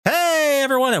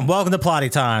everyone, and welcome to Plotty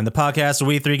Time, the podcast where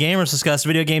we three gamers discuss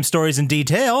video game stories in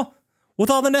detail with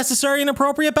all the necessary and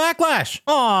appropriate backlash.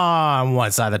 On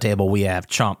one side of the table, we have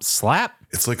Chump Slap.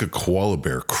 It's like a koala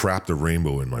bear crapped a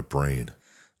rainbow in my brain.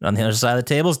 On the other side of the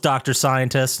table is Dr.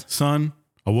 Syintist. Son,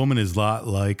 a woman is a lot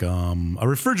like a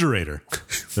refrigerator.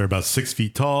 They're about 6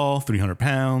 feet tall, 300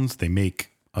 pounds. They make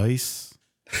ice.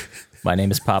 My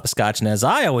name is Poppascotch, and as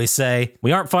I always say,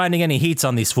 we aren't finding any heats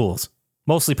on these fools.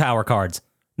 Mostly power cards.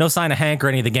 No sign of Hank or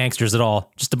any of the gangsters at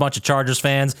all. Just a bunch of Chargers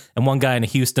fans and one guy in a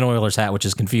Houston Oilers hat, which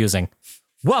is confusing.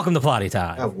 Welcome to Plotty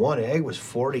Time. That one egg was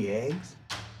 40 eggs?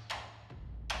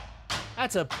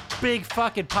 That's a big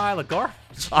fucking pile of garbage.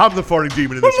 I'm the farting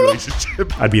demon in this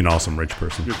relationship. I'd be an awesome rich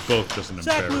person. You're both just an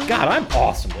embarrassment. God, I'm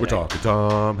awesome. We're talking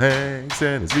Tom Hanks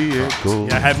and his vehicle.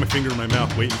 Yeah, I had my finger in my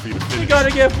mouth waiting for you to finish. You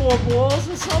gotta get 4 balls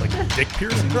or something. Dick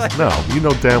piercing? No, you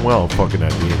know damn well I'm fucking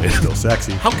that DNA. It's still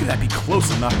sexy. How could that be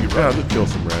close and not be Yeah, right? just kill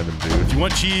some random dude. If you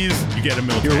want cheese, you get a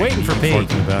milk. You're waiting for pee. No,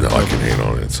 I can hate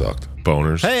on it. It sucked.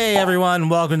 Boners. Hey everyone,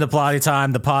 welcome to Plotty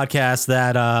Time, the podcast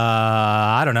that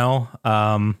I don't know,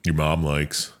 Your mom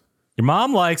likes. your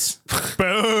mom likes.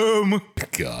 Boom.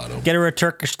 Got him. Get her a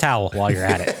Turkish towel while you're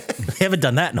at it. We haven't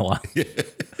done that in a while.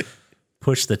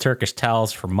 Push the Turkish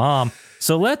towels for mom.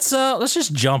 So let's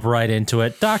just jump right into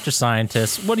it. Dr.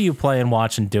 Syintist, what are you playing,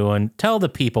 watching, doing? Tell the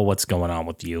people what's going on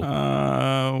with you. What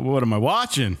am I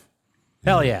watching?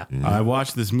 Hell yeah. I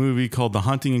watched this movie called The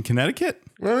Hunting in Connecticut.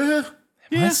 Oh, yeah.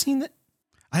 Have I seen that?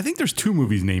 I think there's 2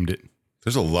 movies named it.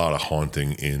 There's a lot of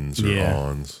haunting ins or Yeah.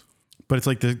 ons. But it's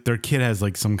like their kid has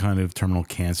like some kind of terminal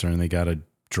cancer and they got to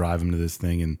drive him to this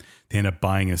thing. And they end up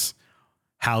buying this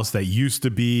house that used to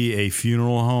be a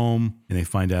funeral home. And they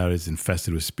find out it's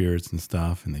infested with spirits and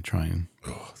stuff. And they try and,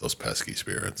 Oh, those pesky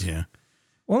spirits. yeah.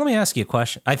 Well, let me ask you a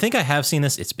question. I think I have seen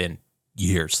this. It's been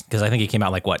years because I think it came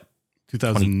out like what?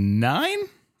 2009?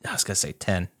 I was going to say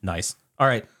 10. Nice. All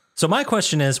right. So my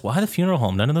question is, why the funeral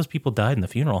home? None of those people died in the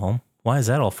funeral home. Why is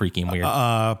that all freaking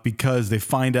weird? Because they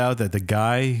find out that the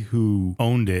guy who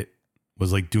owned it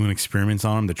was like doing experiments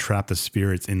on him to trap the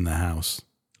spirits in the house.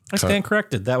 I stand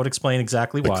corrected. That would explain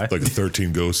exactly why. Like a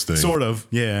 13 ghost thing. Sort of,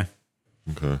 yeah.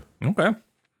 Okay. Okay.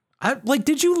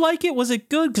 Did you like it? Was it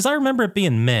good? Because I remember it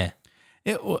being meh.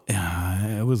 It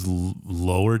was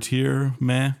lower tier,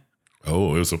 meh.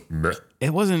 Oh, it was a meh.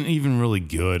 It wasn't even really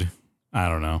good. I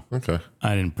don't know. Okay.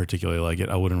 I didn't particularly like it.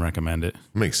 I wouldn't recommend it.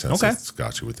 Makes sense. Okay.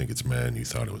 Scott, you would think it's meh, and you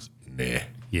thought it was nah.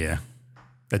 Yeah,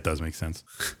 that does make sense.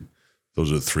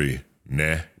 Those are the 3.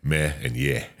 Nah, meh, and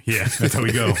yeah. Yeah, that's how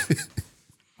we go.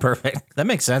 Perfect. That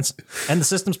makes sense. And the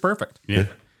system's perfect. Yeah.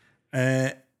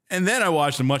 And then I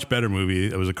watched a much better movie.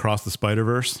 It was Across the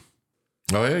Spider-Verse.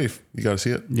 Oh, yeah. You got to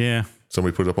see it? Yeah.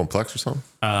 Somebody put it up on Plex or something?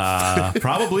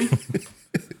 Probably.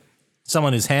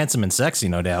 Someone who's handsome and sexy,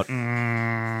 no doubt.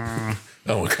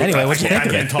 Oh, okay. Anyway, what'd you think I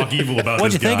of can't it? talk evil about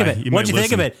What'd you this think of guy. it? You What'd you might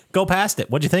think of listen. it? Go past it.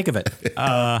 What'd you think of it?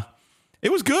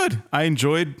 It was good. I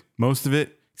enjoyed most of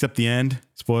it, except the end.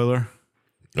 Spoiler.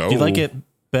 Oh. Do you like it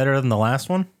better than the last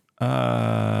one?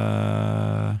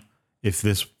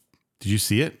 Did you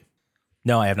see it?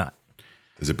 No, I have not.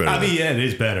 Is it better? I mean, yeah, it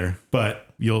is better, but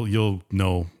you'll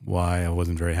know why I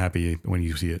wasn't very happy when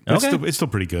you see it. But Okay. It's still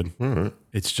pretty good. All right.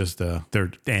 It's just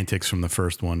their antics from the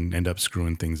first one end up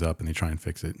screwing things up, and they try and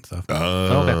fix it and stuff.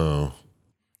 Oh.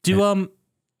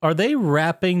 Are they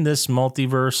wrapping this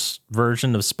multiverse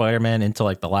version of Spider-Man into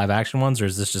like the live action ones, or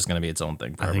is this just going to be its own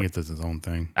thing? I think it does its own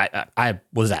thing. I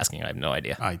was asking. I have no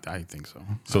idea. I think so.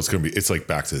 So it's like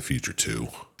Back to the Future 2.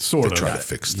 Sort They of. try to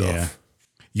fix stuff.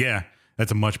 Yeah.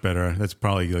 That's a much better. That's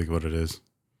probably like what it is.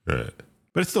 Right.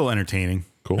 But it's still entertaining.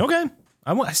 Cool. Okay.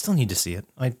 I still need to see it.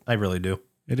 I really do.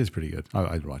 It is pretty good.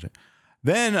 I'd watch it.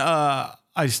 Then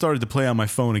I started to play on my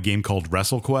phone a game called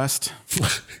WrestleQuest.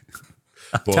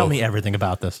 Tell me everything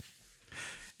about this.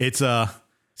 It's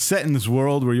set in this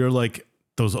world where you're like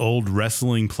those old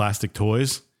wrestling plastic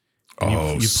toys.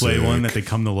 And you play sick. one that they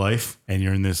come to life, and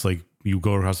you're in this like you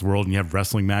go across the world and you have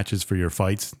wrestling matches for your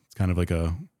fights. It's kind of like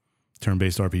a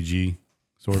turn-based RPG,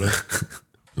 sort of.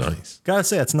 Nice. Gotta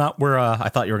say, it's not where I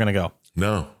thought you were gonna go.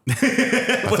 No.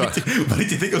 What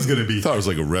did you think it was going to be? I thought it was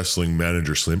like a wrestling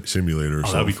manager simulator or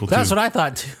something. That'd be cool That's too. what I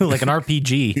thought too, like an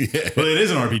RPG. Well, it is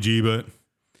an RPG, but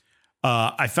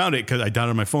I found it because I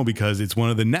downloaded my phone because it's one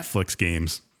of the Netflix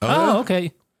games. Oh,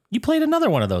 okay. You played another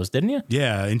one of those, didn't you?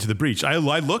 Yeah, Into the Breach. I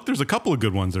looked. There's a couple of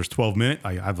good ones. There's 12 minute.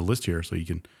 I have a list here, so you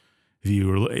can,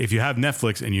 if you have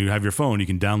Netflix and you have your phone, you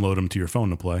can download them to your phone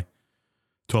to play.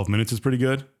 12 minutes is pretty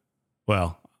good.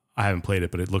 Well, I haven't played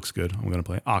it, but it looks good. I'm going to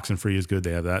play it. Oxenfree is good.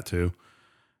 They have that too.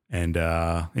 And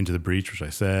Into the Breach, which I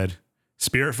said.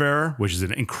 Spiritfarer, which is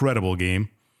an incredible game.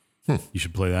 You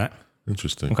should play that.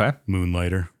 Interesting. Okay.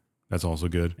 Moonlighter. That's also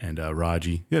good. And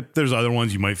Raji. Yep. There's other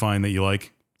ones you might find that you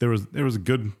like. There was a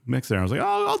good mix there. I was like,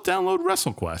 oh, I'll download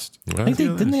WrestleQuest. I think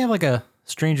didn't they have like a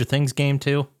Stranger Things game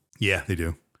too? Yeah, they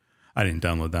do. I didn't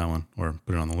download that one or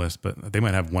put it on the list, but they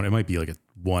might have one. It might be like a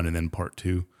 1 and then part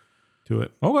 2 to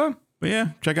it. Okay. But yeah,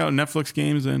 check out Netflix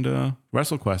games and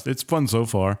WrestleQuest. It's fun so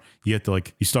far. You get to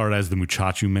you start as the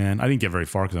Muchacho Man. I didn't get very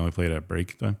far because I only played at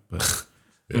break time, but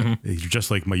you're just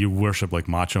like you worship like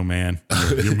Macho Man.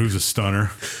 Your move's a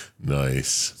stunner.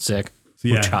 Nice. Sick. So,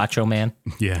 yeah. Muchacho Man.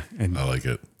 Yeah, and I like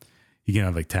it. you can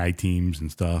have like tag teams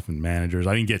and stuff and managers.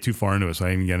 I didn't get too far into it, so I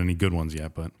didn't get any good ones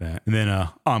yet. But and then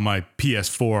on my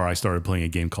PS4, I started playing a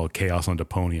game called Chaos on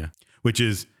Deponia, which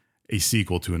is a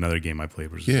sequel to another game I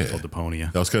played, which is called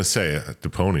Deponia. I was going to say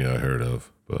Deponia I heard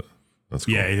of, but that's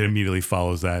cool. Yeah, it immediately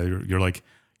follows that.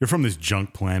 You're from this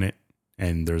junk planet,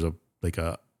 and there's an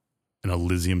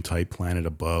Elysium type planet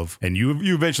above, and you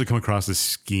eventually come across this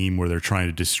scheme where they're trying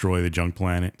to destroy the junk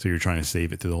planet, so you're trying to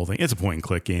save it through the whole thing. It's a point and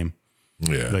click game.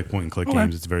 Yeah, Like point and click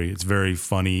games. It's very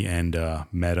funny and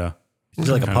meta. Is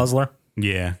it like a puzzler?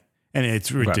 Yeah, and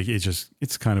it's ridiculous.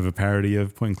 It's kind of a parody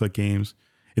of point and click games.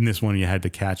 In this one, you had to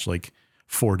catch like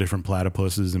 4 different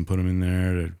platypuses and put them in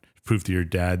there to prove to your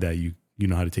dad that you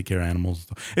know how to take care of animals.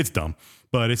 It's dumb,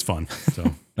 but it's fun.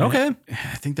 So Okay.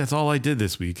 I think that's all I did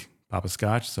this week,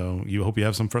 Poppascotch. So you hope you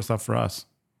have some stuff for us.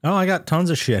 Oh, I got tons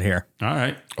of shit here. All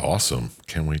right. awesome.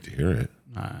 Can't wait to hear it.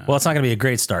 Well, it's not going to be a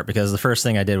great start because the first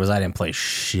thing I did was I didn't play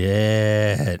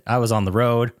shit. I was on the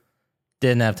road.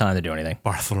 Didn't have time to do anything.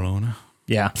 Barcelona.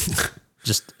 Yeah.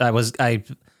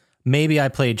 Maybe I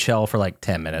played Shell for like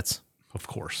 10 minutes. Of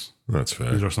course. That's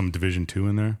fair. Is there some Division 2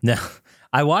 in there? No.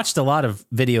 I watched a lot of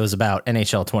videos about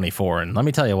NHL 24, and let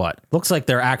me tell you what, looks like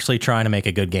they're actually trying to make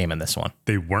a good game in this one.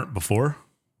 They weren't before?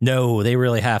 No, they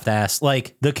really have to ask.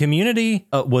 Like, the community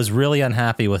was really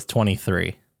unhappy with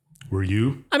 23. Were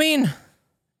you? I mean,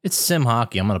 it's sim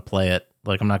hockey. I'm going to play it.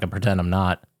 Like, I'm not going to pretend I'm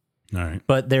not. All right.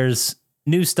 But there's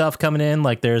new stuff coming in.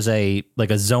 Like, there's a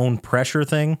zone pressure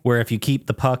thing where if you keep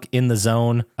the puck in the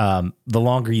zone, the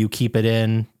longer you keep it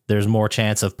in, there's more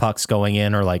chance of pucks going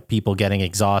in or like people getting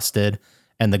exhausted.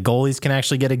 And the goalies can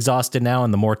actually get exhausted now.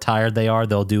 And the more tired they are,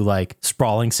 they'll do like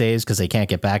sprawling saves because they can't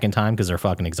get back in time because they're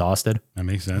fucking exhausted. That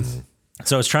makes sense.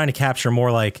 So it's trying to capture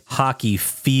more like hockey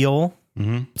feel.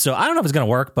 So I don't know if it's going to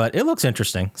work, but it looks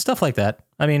interesting. Stuff like that.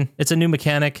 I mean, it's a new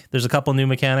mechanic. There's a couple new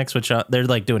mechanics, which they're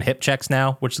like doing hip checks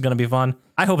now, which is going to be fun.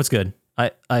 I hope it's good.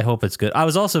 I hope it's good. I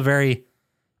was also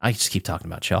I just keep talking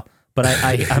about Shell, but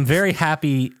I'm very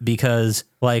happy because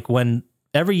like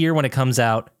every year when it comes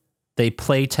out, they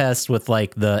play test with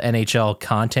like the NHL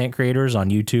content creators on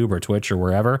YouTube or Twitch or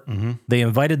wherever. They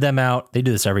invited them out. They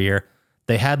do this every year.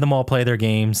 They had them all play their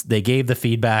games. They gave the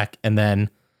feedback. And then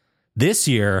this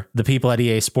year, the people at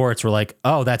EA Sports were like,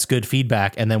 oh, that's good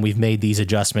feedback. And then we've made these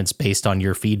adjustments based on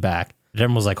your feedback. And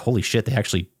everyone was like, holy shit, they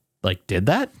actually like did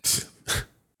that?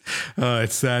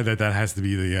 It's sad that has to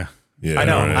be the... Yeah, I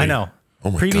know.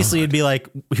 Oh my Previously, God. it'd be like,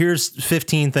 here's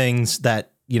 15 things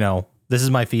that, this is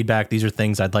my feedback. These are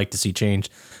things I'd like to see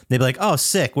changed. They'd be like, "Oh,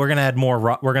 sick! We're gonna add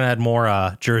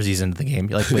more jerseys into the game."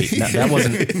 You're like, wait, that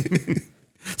wasn't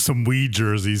Some weed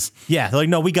jerseys. Yeah, they're like,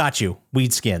 "No, we got you,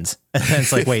 weed skins." And then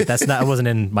it's like, wait, that wasn't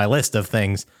in my list of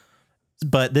things.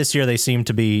 But this year they seem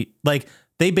to be like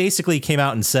they basically came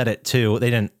out and said it too. They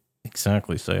didn't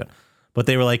exactly say it, but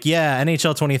they were like, "Yeah,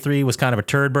 NHL 23 was kind of a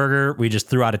turd burger. We just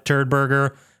threw out a turd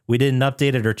burger. We didn't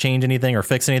update it or change anything or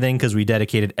fix anything because we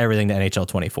dedicated everything to NHL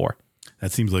 24."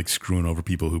 That seems like screwing over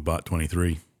people who bought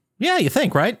 23. Yeah, you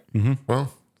think, right?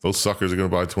 Well, those suckers are going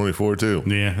to buy 24 too.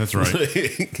 Yeah, that's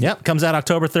right. Yep, comes out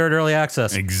October 3rd, early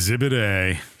access. Exhibit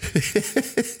A.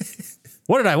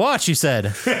 What did I watch, you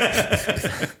said?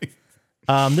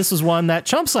 This was one that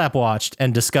Chump Slap watched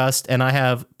and discussed, and I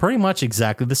have pretty much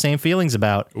exactly the same feelings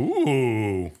about.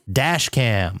 Ooh. Dash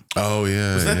Cam. Oh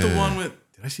yeah. Was that yeah. the one with...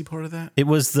 Did I see part of that? It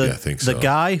was Yeah, I think so. the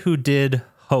guy who did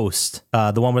Host,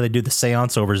 the one where they do the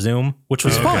seance over Zoom, which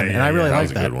was fun, and I really that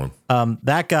was liked a that. good one.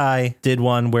 That guy did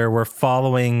one where we're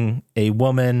following a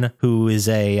woman who is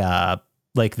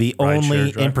like the only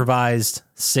improvised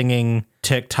singing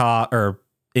TikTok or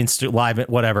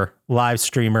live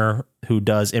streamer who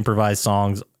does improvised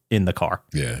songs in the car.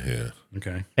 Yeah.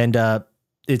 Okay. And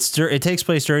it takes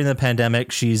place during the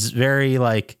pandemic. She's very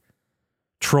like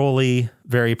trolly,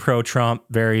 very pro-Trump,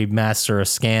 very master a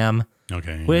scam.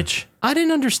 Okay. Yeah. Which I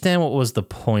didn't understand what was the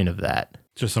point of that.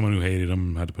 Just someone who hated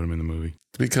him, had to put him in the movie.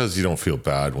 Because you don't feel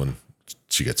bad when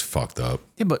she gets fucked up.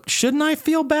 Yeah, but shouldn't I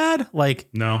feel bad? Like,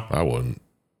 No. I wouldn't.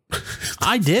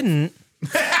 I didn't.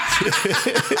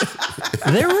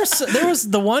 There was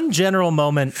the one general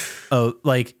moment of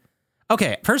like,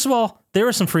 Okay, first of all, there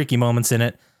were some freaky moments in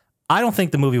it. I don't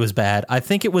think the movie was bad. I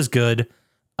think it was good.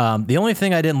 The only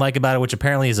thing I didn't like about it, which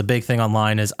apparently is a big thing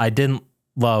online, is I didn't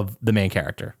love the main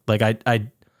character. Like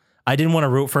I didn't want to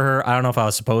root for her. I don't know if I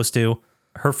was supposed to.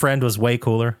 Her friend was way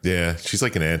cooler. Yeah, she's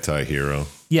like an anti-hero.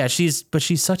 Yeah, she's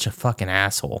such a fucking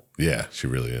asshole. Yeah, she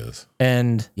really is.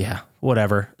 And yeah,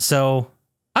 whatever. So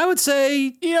I would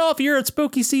say, if you're at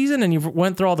spooky season and you've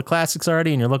went through all the classics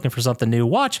already and you're looking for something new,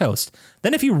 watch Host.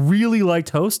 Then if you really liked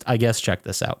Host, I guess check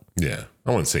this out. Yeah, I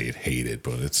wouldn't say you'd hate it,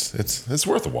 but it's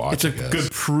worth a watch. It's a good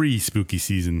pre-spooky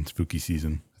season. Spooky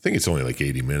season. I think it's only like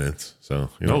 80 minutes. So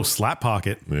Slap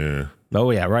Pocket. Yeah.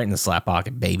 Oh yeah, right in the slap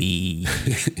pocket, baby.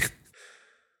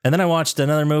 And then I watched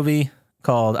another movie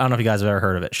called, I don't know if you guys have ever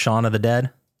heard of it, Shaun of the Dead.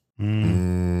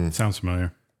 Sounds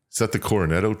familiar. Is that the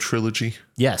Cornetto trilogy?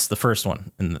 Yes, the first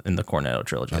one in the Cornetto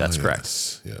trilogy. That's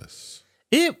correct. Yes.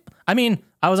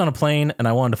 I was on a plane and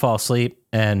I wanted to fall asleep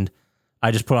and I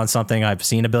just put on something I've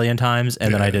seen a billion times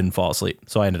and then I didn't fall asleep.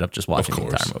 So I ended up just watching the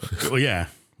entire movie. Well, yeah.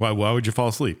 Why would you fall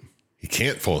asleep? He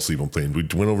can't fall asleep on plane. We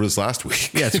went over this last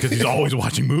week. Yeah, it's because he's always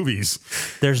watching movies.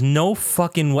 There's no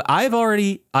fucking way. I've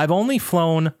only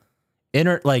flown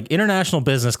international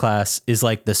business class is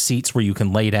like the seats where you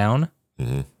can lay down.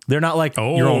 Mm-hmm. They're not like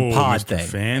your own pod Mr. thing.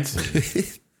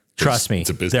 Fancy. Trust me,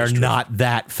 they're trip. not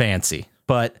that fancy.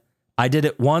 But I did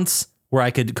it once where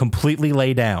I could completely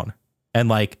lay down and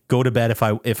like go to bed if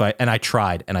I and I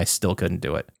tried and I still couldn't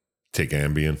do it. Take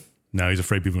Ambien. No, he's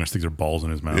afraid people are going to stick their balls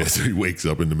in his mouth. Yeah, so he wakes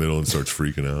up in the middle and starts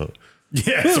freaking out.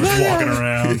 Yeah, starts walking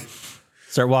around.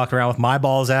 Start walking around with my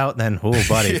balls out, then, oh,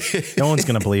 buddy, no one's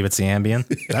going to believe it's the Ambien.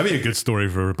 That'd be a good story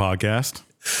for a podcast.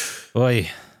 Boy,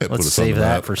 put let's us on save the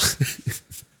that map. for...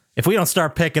 If we don't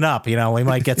start picking up, we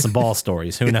might get some ball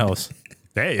stories. Who knows?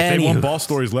 Hey, if they want ball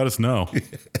stories, let us know.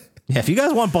 Yeah, if you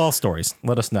guys want ball stories,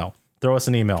 let us know. Throw us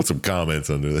an email. Put some comments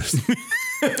under this.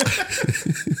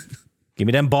 Give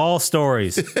me them ball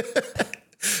stories.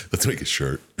 Let's make a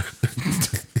shirt.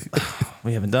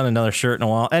 We haven't done another shirt in a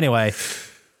while. Anyway,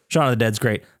 Shaun of the Dead's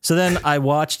great. So then I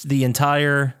watched the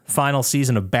entire final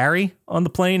season of Barry on the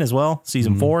plane as well,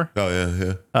 season 4.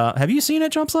 Oh, yeah. Have you seen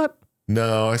it, Chump Slap?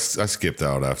 No, I skipped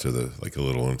out after a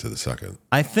little into the second.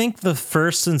 I think the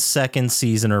first and second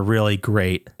season are really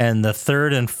great. And the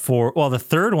third and fourth, the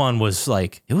third one was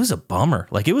like, it was a bummer.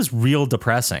 Like it was real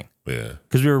depressing. Yeah.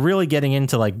 Because we were really getting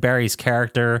into like Barry's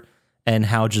character and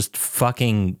how just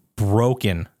fucking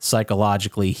broken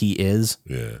psychologically he is.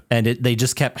 Yeah. And they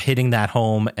just kept hitting that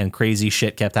home and crazy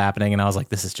shit kept happening. And I was like,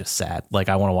 this is just sad. Like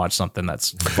I want to watch something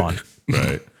that's fun.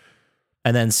 Right.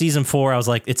 And then season 4, I was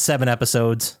like, it's 7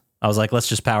 episodes. I was like, let's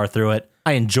just power through it.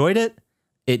 I enjoyed it.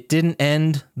 It didn't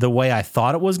end the way I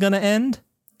thought it was going to end.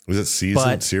 Was it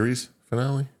series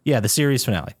finale? Yeah, the series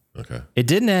finale. Okay. It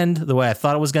didn't end the way I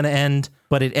thought it was going to end,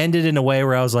 but it ended in a way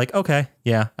where I was like, okay,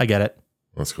 yeah, I get it.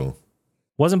 That's cool.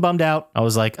 Wasn't bummed out. I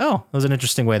was like, oh, that was an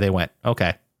interesting way they went.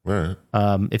 Okay. All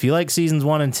right. If you like seasons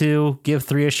 1 and 2, give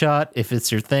 3 a shot. If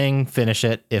it's your thing, finish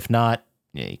it. If not,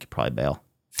 yeah, you could probably bail.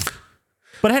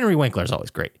 But Henry Winkler's always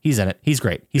great. He's in it. He's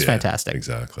great. He's fantastic.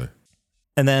 Exactly.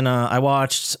 And then I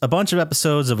watched a bunch of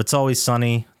episodes of It's Always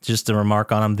Sunny, just to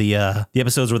remark on them. The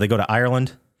episodes where they go to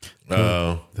Ireland.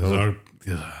 Oh, Those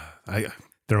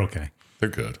they're okay. they're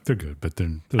good. They're good, but they're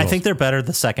I think they're better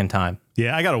the second time.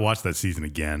 yeah, I got to watch that season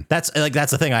again. That's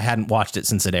the thing. I hadn't watched it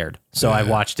since it aired. So I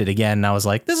watched it again and I was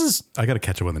like, this is... I got to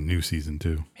catch up on the new season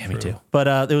too. Yeah, me too.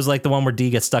 But it was like the one where Dee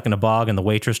gets stuck in a bog and the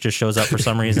waitress just shows up for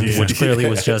some reason, which clearly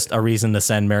was just a reason to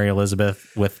send Mary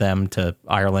Elizabeth with them to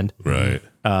Ireland. Right.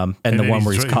 And the one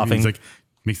where he's coughing. He's like,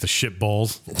 makes the shit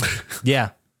balls.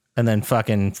 Yeah. And then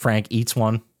fucking Frank eats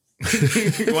one.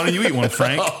 Why don't you eat one,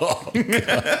 Frank?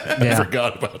 I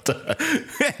forgot about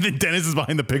that. Then Dennis is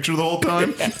behind the picture the whole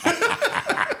time.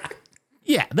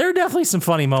 Yeah, there are definitely some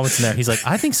funny moments in there. He's like,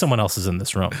 I think someone else is in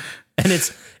this room. And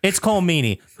it's Cole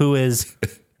Meany, who is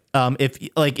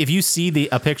if you see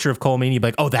a picture of Cole Meany, you'd be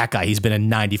like, oh, that guy, he's been in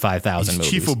 95,000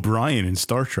 movies. Chief O'Brien in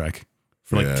Star Trek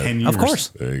for like 10 years. Of course.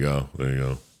 There you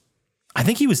go. I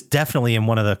think he was definitely in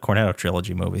one of the Cornetto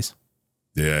trilogy movies.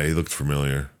 Yeah, he looked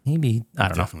familiar. Maybe, I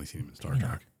don't know. Definitely seen him in Star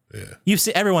Trek. Yeah.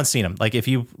 Everyone's seen him. Like if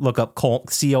you look up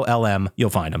Colm, you'll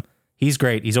find him. He's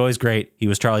great. He's always great. He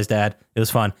was Charlie's dad. It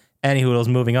was fun. Anywho,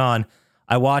 moving on.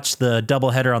 I watched the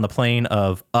doubleheader on the plane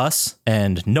of Us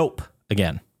and Nope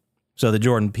again. So the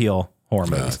Jordan Peele horror I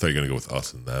movies. thought you were going to go with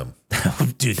Us and Them.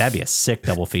 Dude, that'd be a sick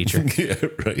double feature. Yeah,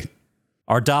 right.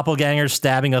 Our doppelgangers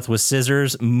stabbing us with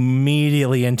scissors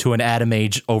immediately into an Adam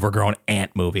Age overgrown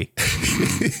ant movie.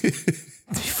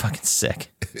 It'd be fucking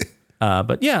sick.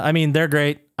 But yeah, I mean, they're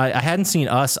great. I hadn't seen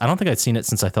Us. I don't think I'd seen it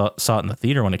since I saw it in the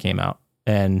theater when it came out.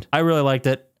 And I really liked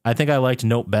it. I think I liked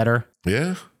Nope better.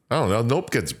 Yeah. I don't know.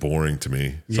 Nope gets boring to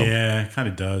me. Yeah, kind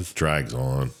of does. Drags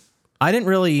on. I don't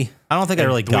think I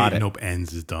really got it. Nope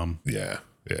ends is dumb. Yeah.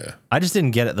 Yeah. I just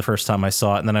didn't get it the first time I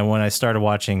saw it. And then when I started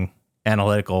watching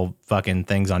analytical fucking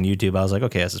things on YouTube, I was like,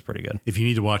 okay, this is pretty good. If you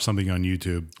need to watch something on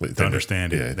YouTube to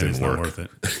understand it, then it's not worth it.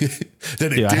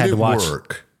 Then it Dude, I had to didn't watch.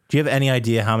 work. Do you have any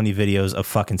idea how many videos of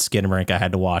fucking Skinamarink I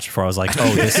had to watch before I was like,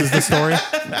 oh, this is the story?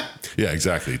 Yeah,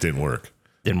 exactly. It didn't work.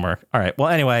 Didn't work. All right. Well,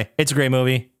 anyway, it's a great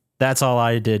movie. That's all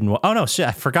I did. Oh, no, shit.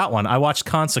 I forgot one. I watched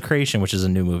Consecration, which is a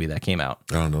new movie that came out.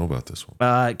 I don't know about this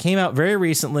one. It came out very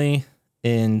recently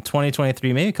in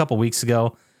 2023, maybe a couple weeks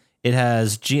ago. It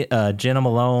has Jenna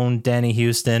Malone, Danny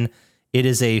Houston. It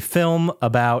is a film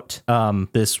about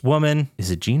this woman. Is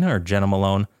it Gina or Jenna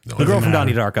Malone? No, the girl from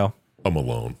matter. Donnie Darko. I'm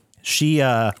alone. She,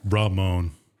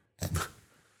 Ramon.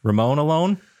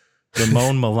 Ramon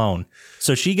Malone.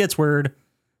 So she gets word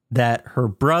that her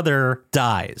brother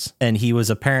dies, and he was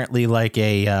apparently like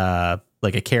a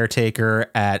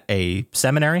caretaker at a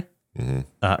seminary. Mm-hmm.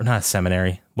 Not a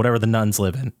seminary, whatever the nuns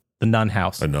live in, the nun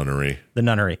house, A nunnery. the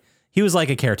nunnery. He was like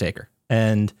a caretaker,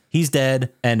 and he's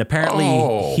dead. And apparently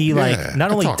he yeah.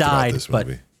 not I only talked about died, this but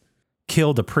movie.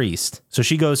 killed a priest. So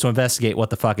she goes to investigate what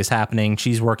the fuck is happening.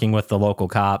 She's working with the local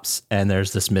cops, and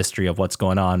there's this mystery of what's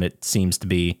going on. It seems to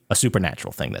be a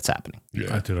supernatural thing that's happening.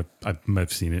 Yeah. I might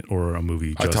have seen it or a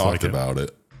movie. I Just talked like about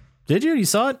it. Did you? You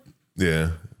saw it?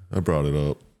 Yeah. I brought it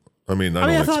up. I mean, I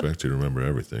don't expect you to remember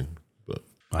everything, but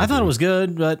I thought it was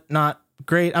good, but not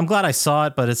great. I'm glad I saw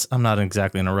it, but I'm not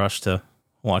exactly in a rush to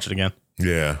watch it again.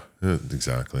 yeah,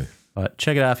 exactly. But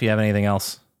check it out if you have anything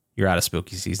else. You're out of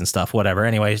spooky season stuff, whatever.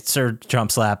 Anyway, Sir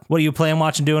Chump Slap, what are you playing,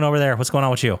 watching, doing over there? What's going on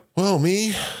with you? Well,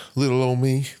 me, little old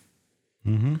me.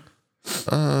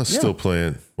 Still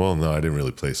playing. Well, no, I didn't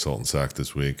really play Salt and Sack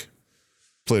this week.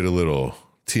 Played a little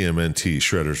TMNT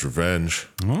Shredder's Revenge.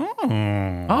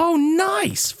 Oh,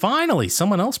 nice. Finally,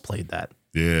 someone else played that.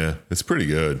 Yeah, it's pretty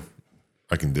good.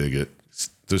 I can dig it.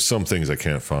 There's some things I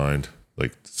can't find,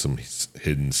 like some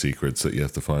hidden secrets that you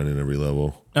have to find in every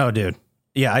level. Oh, dude.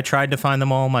 Yeah, I tried to find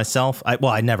them all myself.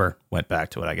 I never went back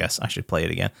to it, I guess. I should play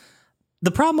it again.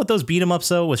 The problem with those beat 'em ups,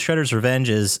 though, with Shredder's Revenge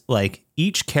is, like,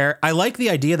 each character... I like the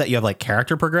idea that you have, like,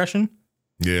 character progression.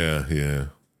 Yeah, yeah.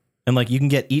 And, like, you can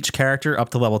get each character up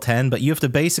to level 10, but you have to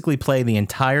basically play the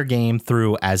entire game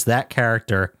through as that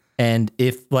character. And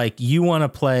if, like, you want to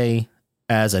play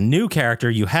as a new character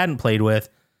you hadn't played with,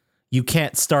 you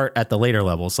can't start at the later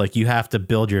levels. Like, you have to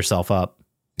build yourself up.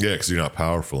 Yeah, because you're not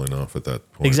powerful enough at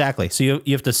that point. Exactly. So you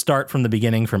have to start from the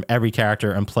beginning from every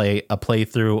character and play a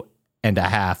playthrough and a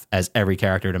half as every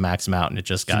character to max them out. And it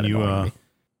just got annoying me.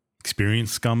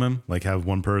 Experience scum him? Like have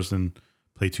one person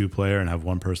play 2-player and have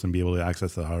one person be able to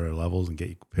access the higher levels and get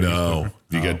you pairs No, quicker?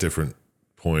 you get different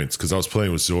points. Because I was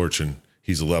playing with Zorch and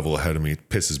he's a level ahead of me. It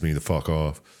pisses me the fuck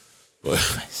off.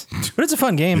 But But it's a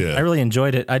fun game. Yeah. I really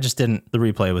enjoyed it. I just didn't. The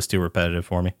replay was too repetitive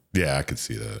for me. yeah, I could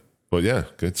see that. But yeah,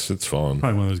 it's fun.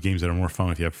 Probably one of those games that are more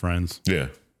fun if you have friends. Yeah,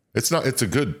 it's a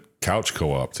good couch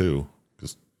co-op too.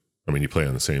 Because I mean, you play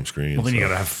on the same screen. Well, then you so-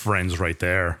 got to have friends right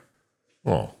there.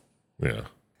 Oh, yeah,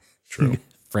 true.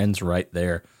 Friends right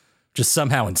there. Just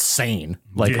somehow insane.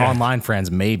 Like Yeah. online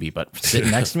friends, maybe, but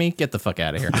sitting next to me, get the fuck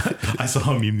out of here. I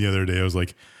saw a meme the other day. I was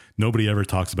like, nobody ever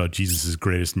talks about Jesus'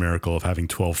 greatest miracle of having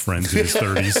 12 friends in his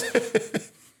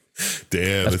 30s.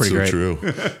 Damn, That's that's pretty so great.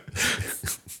 true.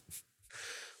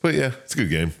 But yeah, it's a good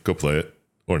game. Go play it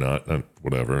or not.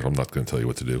 Whatever. I'm not going to tell you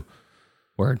what to do.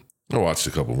 Word. I watched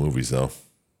a couple movies though.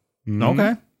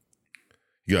 Okay.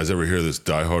 You guys ever hear this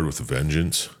Die Hard with a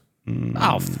Vengeance?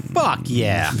 Oh, fuck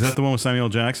yeah. Is that the one with Samuel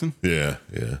Jackson? Yeah,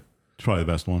 yeah. It's probably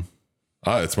the best one.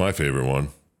 It's my favorite one.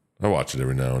 I watch it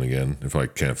every now and again if I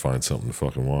can't find something to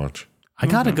fucking watch. I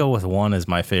gotta go with one as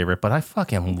my favorite, but I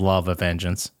fucking love A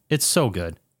Vengeance. It's so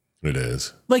good. It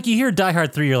is. Like, you hear Die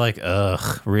Hard 3, you're like,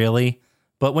 ugh, really?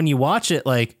 But when you watch it,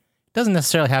 like, it doesn't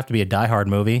necessarily have to be a Die Hard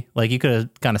movie. Like, you could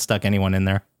have kind of stuck anyone in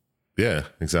there. Yeah,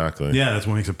 exactly. Yeah, that's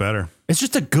what makes it better. It's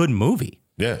just a good movie.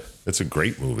 Yeah, it's a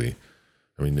great movie.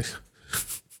 I mean, it's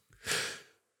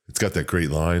got that great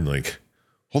line like,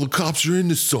 all the cops are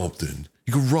into something.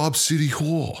 You can rob City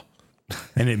Hall.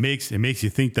 And it makes you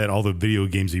think that all the video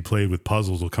games he played with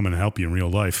puzzles will come in and help you in real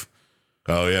life.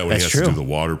 Oh, yeah, when That's he has to true. do the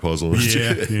water puzzle. And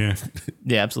shit. Yeah.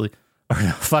 Yeah, absolutely. Or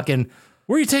no, fucking,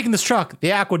 where are you taking this truck?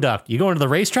 The aqueduct. You going to the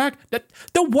racetrack? The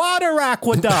water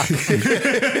aqueduct.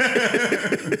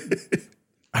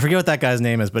 I forget what that guy's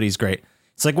name is, but he's great.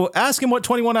 It's like, well, ask him what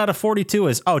 21 out of 42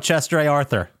 is. Oh, Chester A.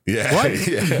 Arthur. Yeah. What?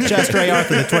 Yeah. Chester A.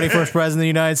 Arthur, the 21st president of the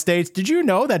United States. Did you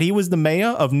know that he was the mayor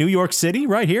of New York City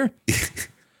right here?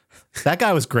 That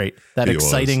guy was great. That He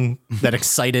was.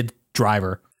 excited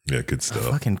driver. Yeah, good stuff.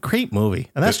 Fucking great movie.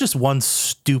 And that's just one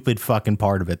stupid fucking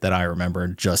part of it that I remember,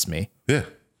 and just me. Yeah,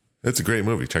 it's a great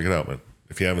movie. Check it out, man.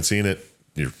 If you haven't seen it,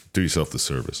 you do yourself the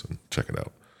service and check it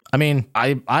out. I mean,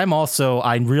 I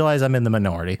realize I'm in the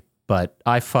minority, but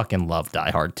I fucking love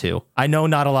Die Hard 2. I know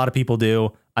not a lot of people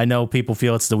do. I know people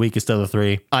feel it's the weakest of the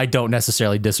three. I don't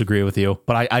necessarily disagree with you,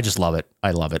 but I just love it.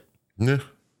 I love it. Yeah,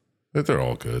 they're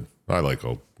all good. I like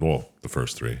the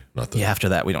first three. Not the Yeah, after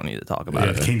that, we don't need to talk about Yeah,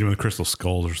 it. the Kingdom of the Crystal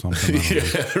Skulls or something.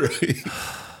 Yeah, right.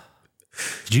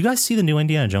 Did you guys see the new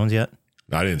Indiana Jones yet?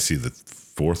 I didn't see the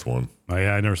fourth one. Oh,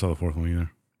 yeah, I never saw the fourth one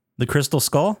either. The Crystal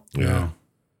Skull? Yeah. No.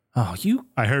 Oh,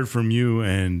 I heard from you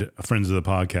and friends of the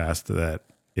podcast that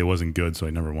it wasn't good, so I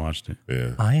never watched it.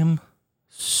 Yeah. I am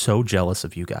so jealous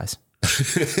of you guys.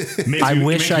 Makes I me-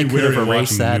 wish makes I me could have wary of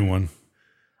erased watching the that. new one.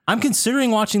 I'm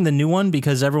considering watching the new one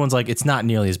because everyone's like, it's not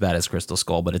nearly as bad as Crystal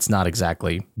Skull, but it's not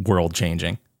exactly world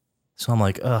changing. So I'm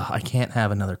like, ugh, I can't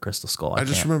have another Crystal Skull. I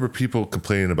just can't. remember people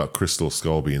complaining about Crystal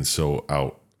Skull being so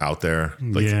out there.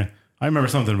 Like, Yeah, I remember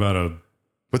something about a.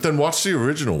 But then watch the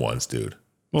original ones, dude.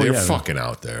 Well, They're yeah, fucking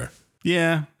out there.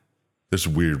 Yeah, There's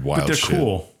weird, wild but they're shit.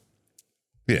 cool.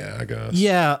 Yeah, I guess.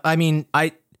 Yeah, I mean,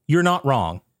 you're not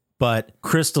wrong, but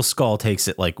Crystal Skull takes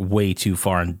it like way too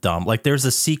far and dumb. Like there's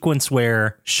a sequence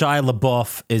where Shia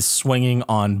LaBeouf is swinging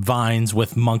on vines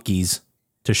with monkeys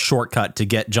to shortcut to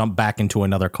jump back into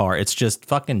another car. It's just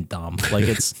fucking dumb. Like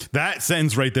it's That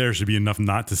sentence right there should be enough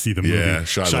not to see the movie. Yeah,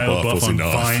 Shia LaBeouf was on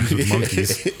enough. vines with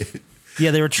monkeys.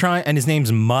 yeah, they were trying, and his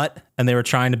name's Mutt, and they were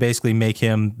trying to basically make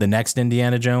him the next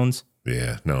Indiana Jones.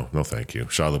 Yeah, no, thank you.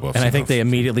 Shia LaBeouf. And I think they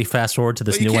immediately fast forward to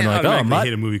this But you new one. can't They're like, oh, automatically Mutt.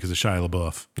 hate a movie because of Shia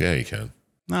LaBeouf. Yeah, you can.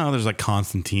 No, there's like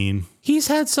Constantine. He's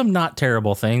had some not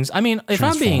terrible things. I mean, if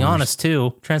I'm being Transformers. honest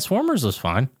too, Transformers was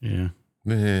fine.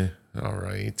 Yeah. All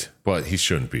right. But he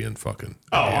shouldn't be in fucking.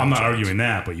 Oh, I'm not arguing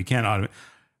that, but you can't.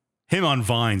 Him on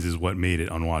vines is what made it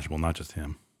unwatchable, not just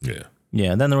him. Yeah.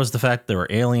 Yeah, and then there was the fact there were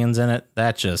aliens in it.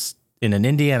 That just, in an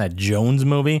Indiana Jones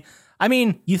movie. I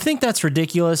mean, you think that's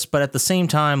ridiculous, but at the same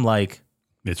time, like,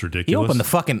 It's he ridiculous. opened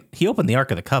the Ark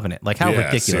of the Covenant. Like, how Yeah,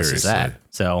 ridiculous is that? seriously.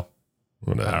 So,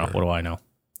 Whatever. I don't know. What do I know?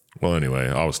 Well, anyway,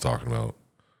 I was talking about.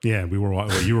 Yeah, we were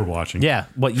what you were watching. Yeah,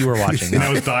 what you were watching. And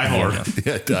that was Die Hard.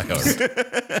 Yeah, Die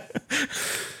Hard.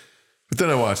 But then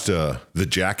I watched The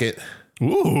Jacket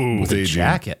Ooh, with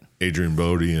Jacket. Adrian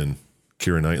Brody and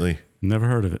Keira Knightley. never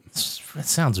heard of it. It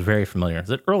sounds very familiar. Is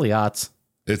it early aughts?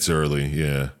 It's early,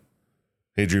 yeah.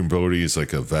 Adrian Brody is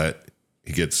like a vet.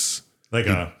 He gets Like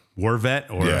a war vet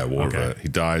or war okay. vet. He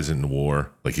dies in the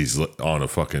war. Like he's on a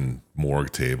fucking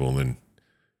morgue table, and then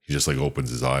he just like opens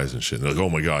his eyes and shit. And they're like, oh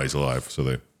my god, he's alive. So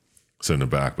they send him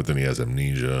back, but then he has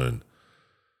amnesia, and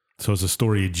So it's a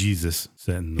story of Jesus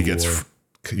set in the he gets war.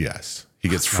 yes, he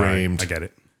gets All right, framed. I get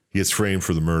it. He gets framed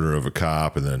for the murder of a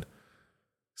cop, and then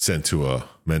sent to a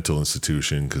mental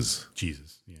institution because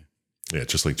Jesus. Yeah. yeah,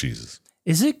 just like Jesus.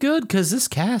 Is it good? Because this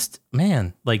cast,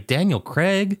 man, like Daniel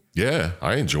Craig, Yeah,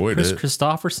 I enjoyed Chris it.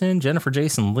 Christopherson, Jennifer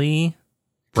Jason Lee,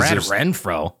 Brad there's-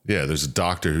 Renfro. Yeah, there's a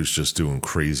doctor who's just doing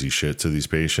crazy shit to these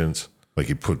patients. Like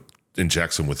he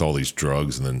injects them with all these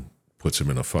drugs and then puts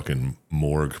them in a fucking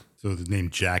morgue. So the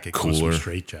name Jacket comes Cooler. from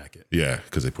Straight Jacket. Yeah,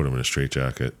 because they put him in a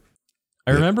straitjacket.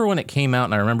 I remember when it came out,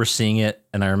 and I remember seeing it,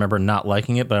 and I remember not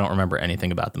liking it, but I don't remember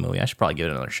anything about the movie. I should probably give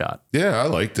it another shot. Yeah, I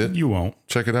liked it. You won't.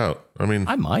 Check it out. I mean,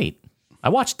 I might. I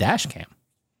watched Dashcam.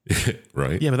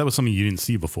 right? Yeah, but that was something you didn't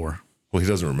see before. Well, he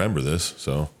doesn't remember this,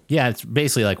 so Yeah, it's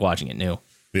basically like watching it new.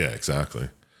 yeah, exactly.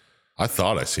 I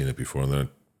thought I seen it before, and then I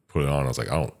put it on. I was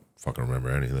like, I don't fucking remember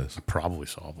any of this. Probably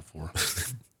saw it before.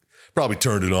 Probably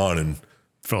turned it on and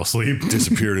Fell asleep.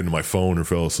 disappeared into my phone or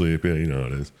fell asleep. Yeah, you know how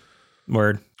it is.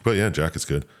 Word. But yeah, Jacket's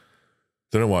good.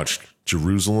 Then I watched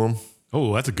Jerusalem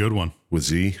Oh, that's a good one.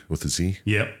 with a Z.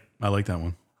 Yep. I like that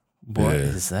one. What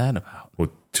is that about?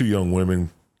 Well, two young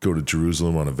women go to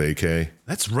Jerusalem on a vacay.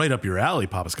 That's right up your alley,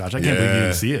 Poppascotch. I can't believe you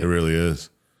didn't see it. It really is.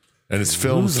 And it's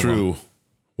filmed through,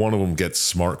 one of them gets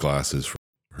smart glasses from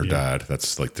her dad.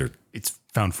 That's like their, It's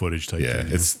found footage type yeah,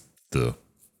 thing. it's the,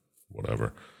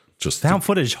 whatever. Just, Found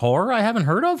footage horror I haven't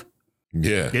heard of?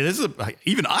 yeah. Yeah, this is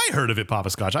even I heard of it,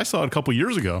 Poppascotch. I saw it a couple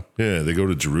years ago. Yeah, they go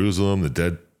to Jerusalem. The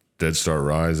dead start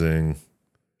rising.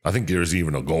 I think there's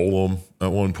even a golem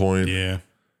at one point. Yeah.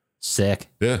 Sick.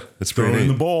 Yeah, it's Throw pretty it in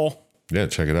the neat. bowl. Yeah,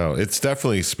 check it out. It's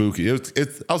definitely spooky. I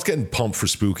was getting pumped for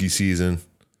spooky season.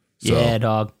 So, Yeah,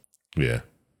 dog. yeah.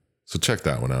 So check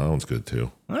that one out. That one's good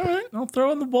too. All right, I'll throw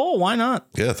it in the bowl. Why not?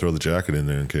 Yeah, throw the jacket in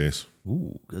there in case.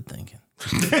 Ooh, good thinking.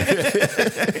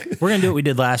 We're going to do what we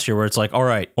did last year where it's like, all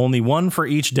right, only one for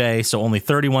each day. So only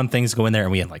 31 things go in there.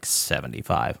 And we had like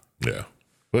 75. Yeah.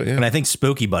 But yeah. And I think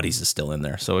Spooky Buddies is still in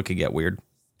there. So it could get weird.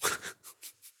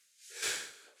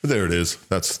 But there it is.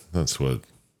 That's what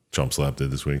Chump Slap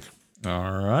did this week.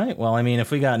 All right. Well, I mean,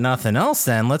 if we got nothing else,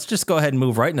 then let's just go ahead and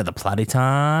move right into the Plotty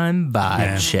Time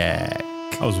vibe check.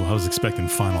 I was expecting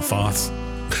final thoughts.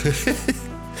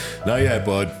 Not yet,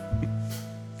 bud.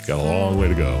 Got a long way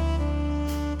to go.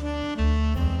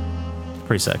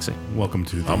 Pretty sexy. Welcome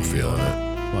to the I'm feeling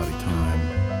it. Bloody Time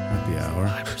Happy Hour.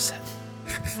 5%.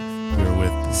 We're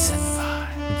with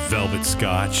Velvet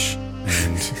Scotch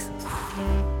and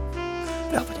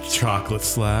Chocolate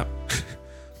Slap.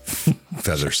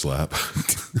 Feather Slap.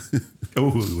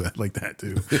 Oh, I like that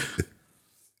too.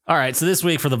 All right. So this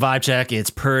week for the vibe check, it's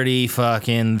pretty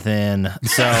fucking thin.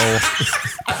 So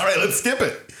All right, let's skip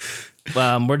it.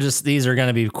 these are going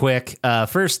to be quick.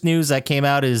 First news that came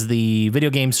out is the video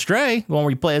game Stray, the one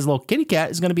where you play as a little kitty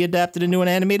cat, is going to be adapted into an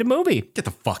animated movie. Get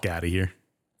the fuck out of here.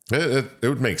 It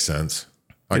would make sense.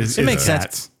 I can see It makes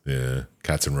that. sense. Yeah,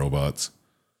 cats and robots.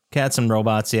 Cats and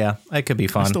robots. Yeah, it could be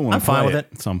fun. I still want I'm to fine play with it.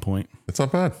 at some point. It's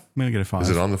not bad. I'm gonna get a 5. Is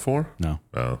it on the 4? No.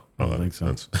 Oh, I don't that think makes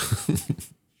so. sense.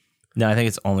 No, I think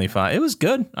it's only 5. It was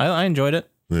good. I enjoed it.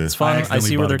 Yeah. It's fun. I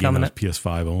see where they're coming at.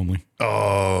 PS5 only.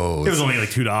 Oh, It was only like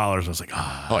 $2. I was like,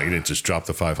 oh, you didn't just drop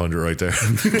the 500 right there.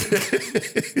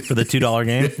 For the $2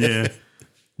 game. yeah.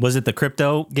 Was it the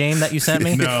crypto game that you sent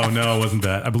me? No, it wasn't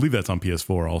that. I believe that's on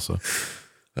PS4 also.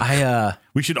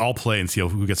 We should all play and see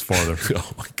who gets farther.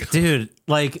 Oh my god, Dude,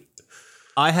 like,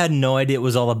 I had no idea what it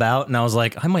was all about, and I was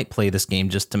like, I might play this game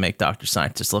just to make Dr.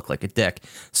 Syintist look like a dick.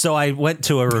 So I went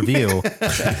to a review,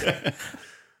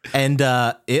 and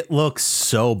it looks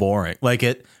so boring. Like,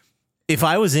 if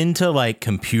I was into, like,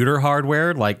 computer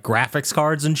hardware, like graphics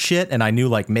cards and shit, and I knew,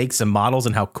 like, makes and models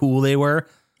and how cool they were.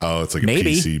 oh, it's like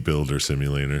Maybe. a PC builder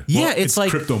simulator. Yeah, Well, it's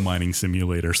like, crypto mining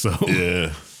simulator. So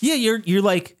Yeah, yeah, you're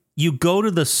like, you go to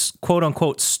the quote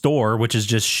unquote store, which is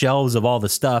just shelves of all the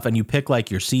stuff, and you pick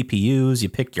like your CPUs, you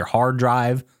pick your hard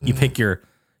drive, you pick your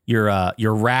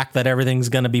rack that everything's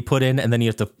going to be put in, and then you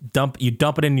have to dump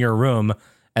it in your room,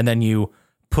 and then you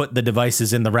put the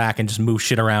devices in the rack and just move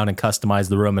shit around and customize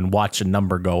the room and watch a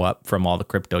number go up from all the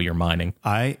crypto you're mining.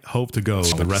 I hope to go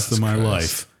the rest of my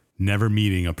life never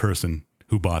meeting a person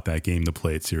who bought that game to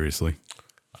play it seriously.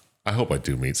 I hope I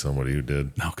do meet somebody who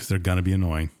did. No, because they're gonna be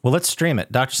annoying. Well, let's stream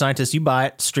it. Dr. Syintist, you buy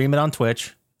it, stream it on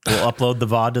Twitch. We'll upload the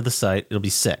VOD to the site. It'll be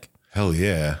sick. Hell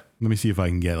yeah. Let me see if I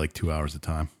can get like 2 hours of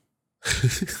time.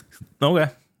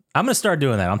 Okay. I'm going to start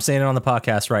doing that. I'm saying it on the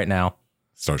podcast right now.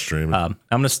 Start streaming. I'm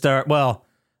going to start. Well,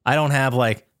 I don't have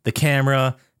like the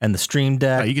camera and the stream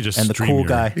deck You could just and the stream cool your-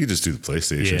 guy. you could just do the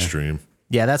PlayStation Yeah. stream.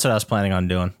 Yeah, that's what I was planning on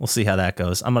doing. We'll see how that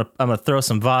goes. I'm gonna throw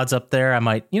some VODs up there. I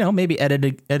might, maybe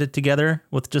edit together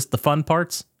with just the fun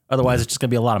parts. Otherwise, it's just gonna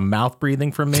be a lot of mouth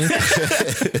breathing from me. Play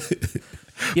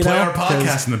our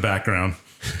podcast in the background.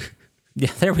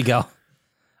 Yeah, there we go.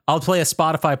 I'll play a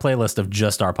Spotify playlist of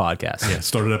just our podcast. Yeah,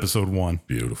 started episode 1.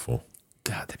 Beautiful.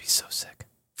 God, that'd be so sick.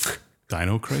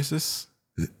 Dino Crisis.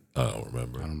 I don't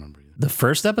remember. I don't remember either. The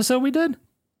first episode we did?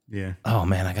 Yeah. Oh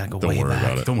man, I gotta go Don't way worry back.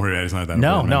 about it. Don't worry, it's not that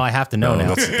No, important, no, man. I have to know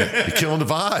now. You're killing the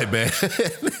vibe,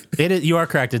 man. You are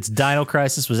correct. It's Dino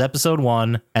Crisis was episode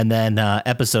 1, and then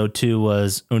episode 2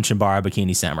 was Unshinbara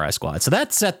Bikini Samurai Squad. So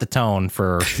that set the tone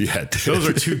for. Yeah, dude. Those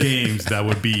are 2 games that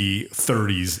would be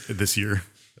 30s this year.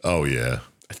 Oh yeah.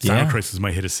 Dino Yeah. Crisis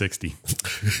might hit a 60.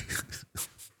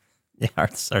 Yeah,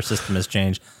 our system has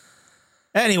changed.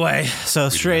 Anyway, so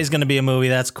Stray is going to be a movie.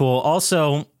 That's cool.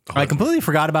 Also, I completely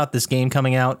forgot about this game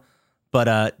coming out, but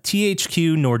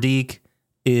THQ Nordique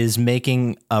is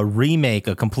making a remake,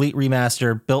 a complete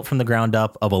remaster built from the ground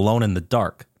up of Alone in the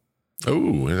Dark.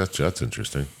 Oh, that's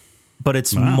interesting. But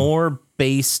it's more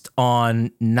based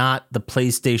on not the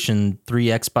PlayStation 3,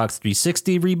 Xbox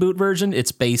 360 reboot version.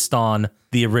 It's based on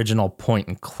the original point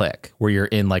and click where you're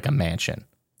in like a mansion.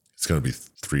 It's gonna be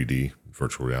 3D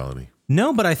virtual reality.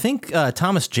 No, but I think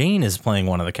Thomas Jane is playing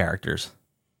one of the characters.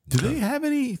 Do they have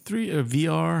any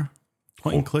VR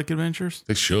point and click adventures?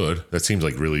 They should. That seems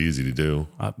like really easy to do.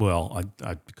 Well,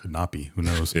 I could not be. Who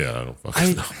knows? Yeah, I don't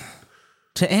fucking know.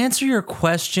 To answer your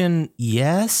question,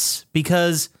 yes,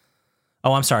 because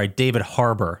I'm sorry, David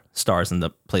Harbour stars in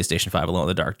the PlayStation 5 Alone in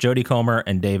the Dark. Jodie Comer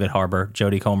and David Harbour.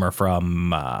 Jodie Comer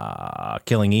from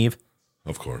Killing Eve.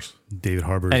 Of course. David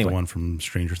Harbour is Anyway. the one from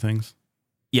Stranger Things.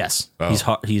 Yes,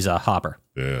 Oh. he's a Hopper.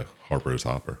 Yeah. Harper's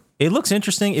Hopper. It looks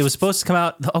interesting. It was supposed to come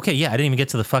out. Okay, yeah, I didn't even get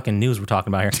to the fucking news we're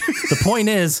talking about here. The point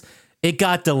is, it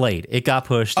got delayed. It got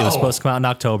pushed. It was supposed to come out in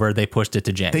October. They pushed it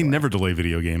to January. They never delay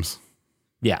video games.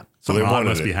 Yeah. So they Somehow it wanted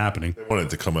must it. be happening. They wanted it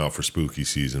to come out for spooky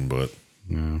season, but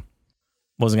Wasn't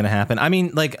going to happen. I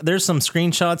mean, like, there's some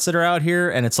screenshots that are out here,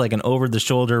 and it's like an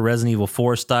over-the-shoulder Resident Evil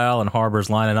 4 style, and Harbor's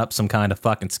lining up some kind of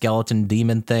fucking skeleton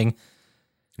demon thing.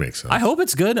 Makes sense. I hope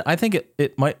it's good. I think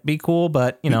it might be cool,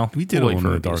 but you know, We did we'll wait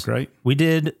Alone in the reviews. Dark, right? We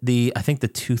did I think the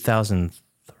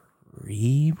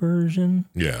 2003 version.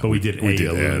 Yeah, But we did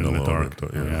Alone in the Dark.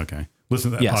 Yeah, Yeah, okay.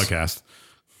 Listen to that Yes. podcast.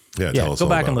 yeah. Yeah, Tell us go all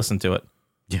back about and it. listen to it.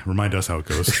 Yeah, remind us how it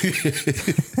goes.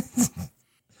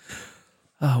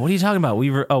 What are you talking about?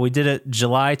 We did it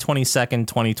July 22nd,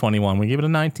 2021. We gave it a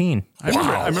 19.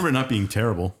 I remember it not being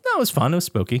terrible. That was fun. It was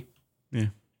spooky. Yeah.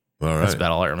 All right. That's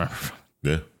about all I remember.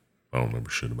 Yeah, I don't remember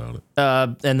shit about it.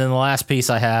 And then the last piece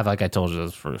I have, like I told you,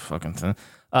 this for fucking thing.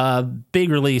 Big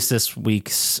release this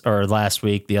week or last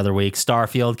week, the other week.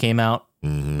 Starfield came out.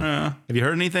 Have you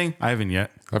heard anything? I haven't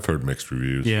yet. I've heard mixed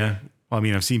reviews. Yeah. Well, I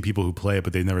mean, I've seen people who play it,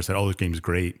 but they've never said, "Oh, this game's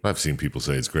great." I've seen people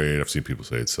say it's great. I've seen people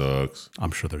say it sucks.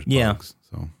 I'm sure there's Yeah. bugs.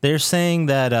 So They're saying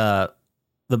that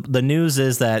the news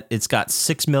is that it's got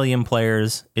 6 million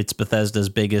players. It's Bethesda's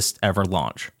biggest ever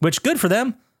launch, which good for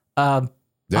them.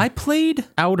 I played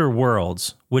Outer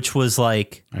Worlds, which was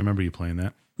like, I remember you playing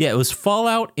that. yeah, it was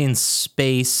Fallout in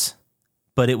space,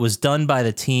 but it was done by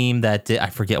the team that did, I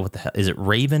forget what the hell, is it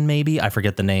Raven maybe? I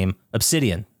forget the name.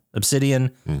 Obsidian,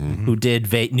 who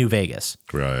did New Vegas.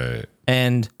 Right.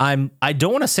 And I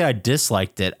don't want to say I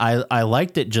disliked it. I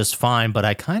liked it just fine, but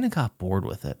I kind of got bored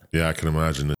with it. Yeah, I can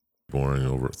imagine it boring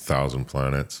over 1,000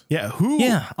 planets.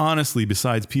 Yeah. Honestly,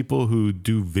 besides people who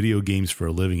do video games for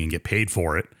a living and get paid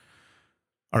for it,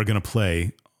 are going to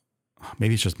play?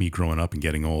 Maybe it's just me growing up and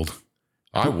getting old.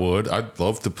 I would. I'd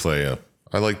love to play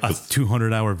I like A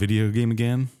 200-hour video game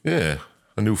again? yeah.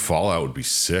 A new Fallout would be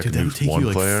sick. Dude, a that new would take one you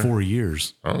like player. 4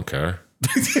 years. I don't care.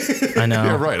 I know.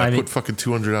 Yeah, right. I mean, put fucking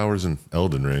 200 hours in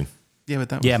Elden Ring. Yeah, but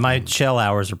that yeah, my shell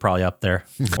hours are probably up there.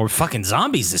 Or fucking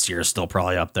zombies this year is still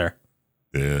probably up there.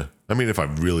 Yeah. I mean, if I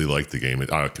really liked the game,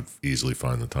 I could easily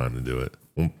find the time to do it.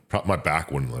 Well, my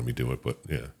back wouldn't let me do it, but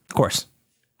yeah. Of course.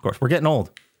 We're getting old.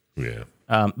 Yeah.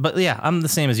 But yeah, I'm the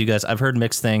same as you guys. I've heard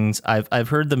mixed things. I've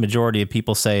heard the majority of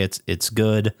people say it's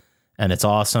good and it's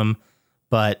awesome.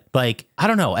 But like, I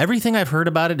don't know. Everything I've heard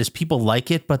about it is people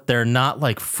like it, but they're not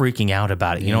like freaking out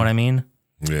about it. You know what I mean?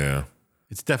 Yeah.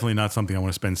 It's definitely not something I want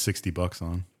to spend $60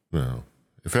 on. No.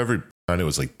 If every planet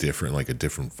was like different, like a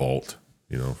different vault,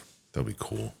 that'd be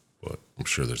cool. But I'm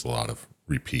sure there's a lot of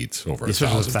repeats over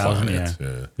Especially 1,000 planets.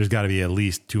 Yeah. There's got to be at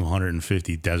least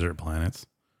 250 desert planets.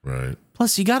 Right.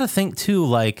 Plus, you got to think too,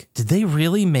 like, did they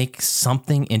really make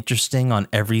something interesting on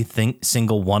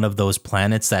single one of those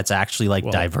planets that's actually like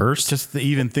diverse? Just to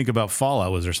even think about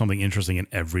Fallout, was there something interesting in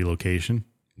every location?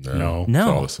 No. It's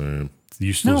all the same. It's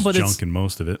useless but junk in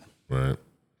most of it. Right.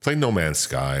 Play No Man's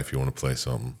Sky if you want to play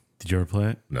something. Did you ever play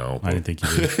it? No. I didn't think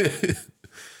you did.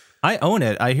 I own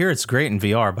it. I hear it's great in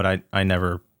VR, but I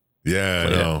never. Yeah, I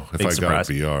Play it. know. If Big I surprise.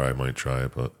 got VR, I might try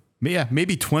it, but Yeah,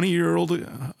 maybe 20-year-old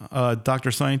Dr.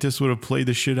 Syintist would have played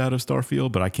the shit out of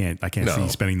Starfield, but I can't No, see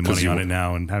spending the 'cause money you on won't. it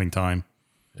now and having time.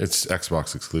 it's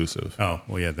Xbox exclusive. Oh,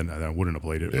 well, yeah, then I wouldn't have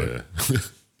played it. Yeah.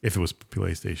 But if it was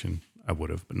PlayStation, I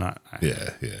would have, but not. Yeah.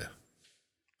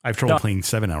 I have trouble playing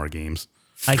 7-hour games.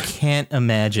 I can't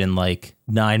imagine like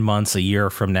 9 months, a year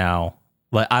from now.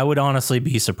 Like, I would honestly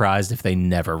be surprised if they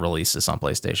never release this on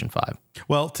PlayStation 5.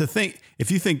 Well, if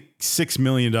you think 6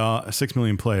 million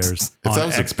players If on that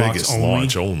was the Xbox biggest only,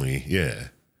 launch only, yeah.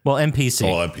 Well, NPC.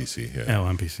 All on PC, yeah.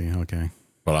 on PC, okay.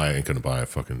 But I ain't gonna buy a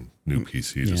fucking new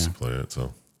PC just to play it.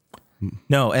 So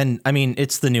No, and I mean,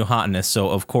 it's the new hotness. So,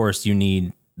 of course, you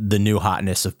need the new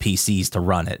hotness of PCs to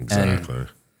run it. And exactly.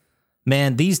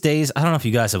 man, these days, I don't know if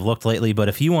you guys have looked lately, but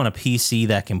if you want a PC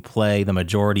that can play the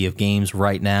majority of games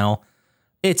right now,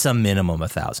 it's a minimum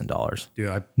 $1,000.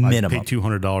 Yeah, I Minimum. paid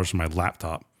 $200 for my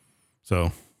laptop.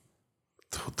 So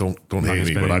Don't gonna hate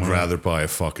me, spend but any I'd more. rather buy a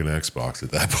fucking Xbox at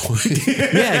that point.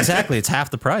 Yeah, exactly. It's half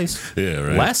the price. Yeah,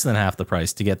 right. Less than half the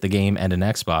price to get the game and an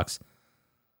Xbox.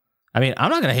 I mean,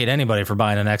 I'm not going to hate anybody for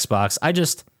buying an Xbox.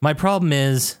 My problem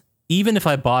is, even if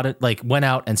I bought it, like went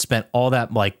out and spent all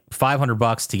that, like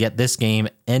 $500 to get this game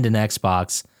and an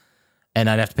Xbox, and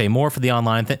I'd have to pay more for the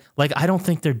online thing. Like, I don't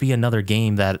think there'd be another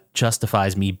game that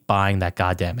justifies me buying that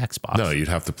goddamn Xbox. No, you'd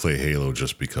have to play Halo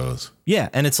just because. Yeah,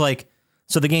 and it's like,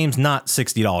 so the game's not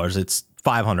 $60, it's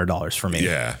 $500 for me.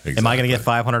 Yeah, exactly. Am I going to get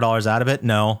 $500 out of it?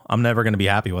 No, I'm never going to be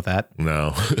happy with that.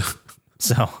 No.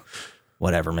 So,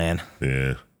 whatever, man.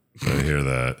 Yeah, I hear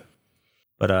that.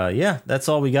 But yeah, that's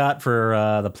all we got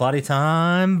for the Plotty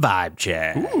Time vibe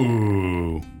check.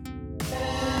 ooh.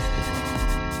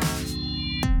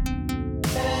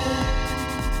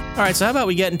 All right, so how about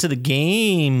we get into the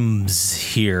games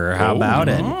here? How about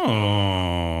it?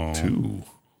 Oh. 2.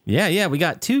 Yeah, we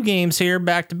got 2 games here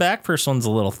back to back. First one's a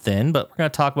little thin, but we're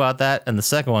going to talk about that. And the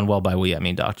second one, well, by we, I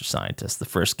mean Dr. Syintist. The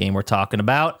first game we're talking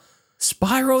about,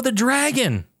 Spyro the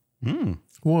Dragon.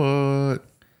 What?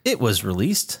 It was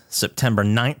released September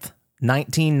 9th,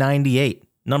 1998.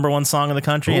 Number one song in the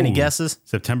country. Any Ooh. guesses?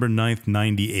 September 9th,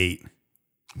 98.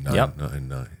 Yep.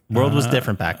 999. World was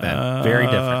different back then. Very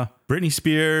different. Britney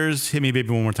Spears, Hit Me Baby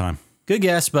One More Time. Good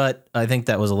guess, but I think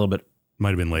that was a little bit Might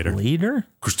have been later. later.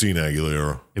 Christina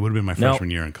Aguilera. It would have been my Nope.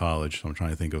 freshman year in college. So I'm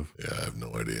trying to think of. Yeah, I have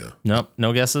no idea. Nope.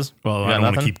 No guesses? Well, You I got don't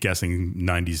want to nothing? keep guessing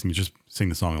 90s. You just sing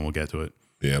the song and we'll get to it.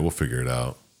 Yeah, we'll figure it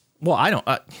out. Well, I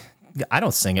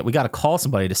don't sing it. We got to call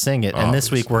somebody to sing it. And this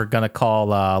Obviously. week we're going to call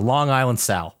Long Island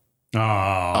Sal.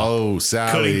 Oh,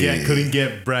 Sally. couldn't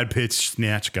get Brad Pitt's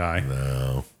snatch guy.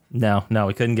 No. No,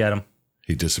 we couldn't get him.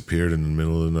 He disappeared in the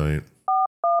middle of the night.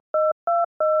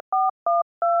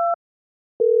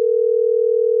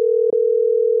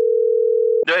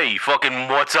 Hey, fucking,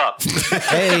 what's up?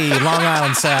 Hey, Long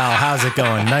Island Sal, how's it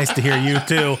going? Nice to hear you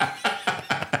too.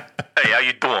 Hey, how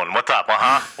you doing? What's up,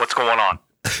 What's going on?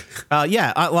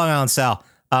 Long Island Sal.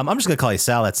 I'm just going to call you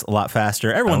Sal. That's a lot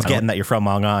faster. Everyone's getting that you're from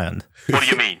Long Island. What do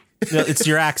you mean? It's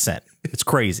your accent. It's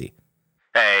crazy.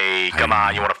 Hey, come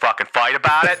on, you want to fucking fight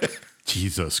about it?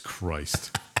 Jesus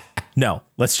Christ. No,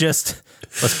 let's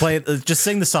play it. Just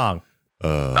sing the song.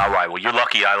 All right, well, you're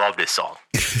lucky I love this song.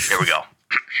 Here we go.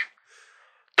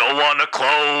 Don't want to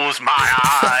close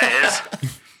my eyes.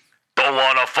 Don't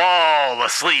want to fall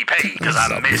asleep, hey, because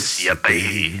I miss you,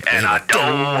 baby. And I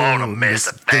don't want to miss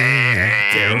a thing.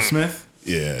 Aerosmith?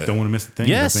 Yeah. Don't want to miss a thing.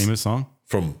 Yes. That's the name of the song?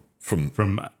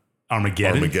 From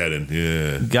Armageddon. Armageddon.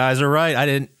 Yeah. Guys are right. I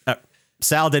didn't.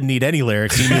 Sal didn't need any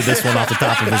lyrics. He knew this one off the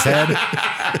top of his head.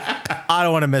 I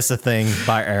don't want to miss a thing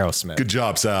by Aerosmith. Good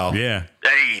job, Sal. Yeah.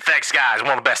 Hey, thanks, guys.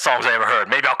 One of the best songs I ever heard.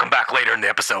 Maybe I'll come back later in the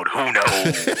episode. Who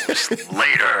knows?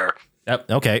 Later.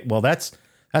 Yep. Okay. Well, that's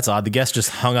odd. The guest just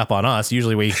hung up on us.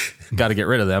 Usually we got to get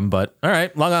rid of them, but all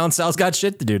right. Long Island Sal's got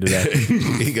shit to do today.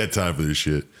 He got time for this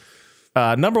shit.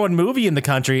 Number one movie in the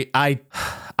country. I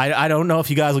don't know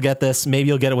if you guys will get this. Maybe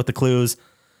you'll get it with the clues.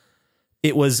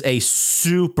 It was a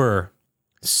super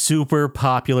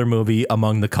popular movie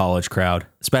among the college crowd,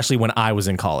 especially when I was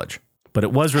in college. But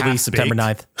it was released September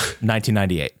 9th,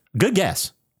 1998. Good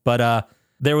guess. But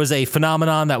there was a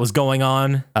phenomenon that was going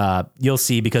on. You'll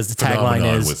see, because the tagline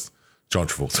Phenomenon is... with John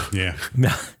Travolta. Yeah.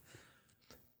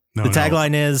 The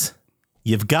tagline is,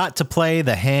 you've got to play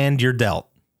the hand you're dealt.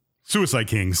 Suicide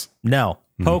Kings. No.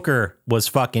 Poker was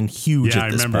fucking huge Yeah, I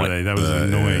at this remember point. that. That was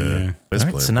annoying. Yeah. Let's All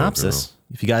play right, synopsis.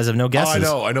 If you guys have no guesses.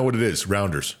 I know what it is.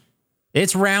 Rounders.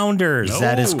 It's Rounders.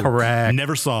 That is No. correct.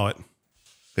 Never saw it.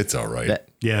 It's all right. That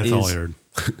Yeah, that's all I is- heard.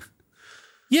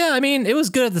 Yeah, I mean, it was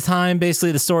good at the time.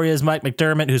 Basically, the story is Mike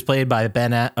McDermott, who's played by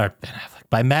Ben Affleck,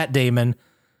 by Matt Damon,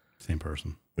 Same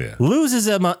person. Yeah. loses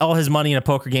all his money in a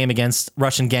poker game against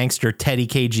Russian gangster Teddy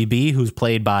KGB, who's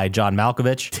played by John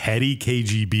Malkovich. Teddy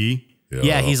KGB.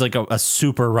 Yeah, he's like a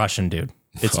super Russian dude.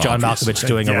 It's John Obviously. Malkovich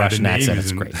doing a Yeah, the Russian name accent. It's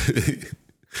isn't- great.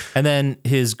 And then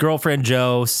his girlfriend,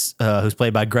 Jo, who's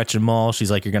played by Gretchen Mol, she's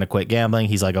like, you're going to quit gambling.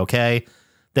 He's like, okay.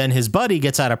 Then his buddy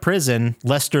gets out of prison,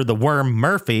 Lester the Worm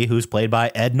Murphy, who's played by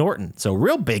Ed Norton. So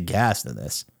real big cast in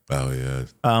this. Oh, yeah.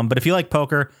 But if you like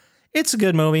poker, it's a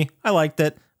good movie. I liked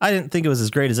it. I didn't think it was as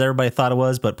great as everybody thought it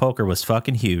was, but poker was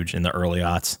fucking huge in the early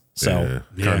aughts. So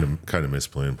Kind of miss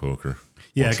playing poker.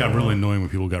 Yeah, it got really annoying when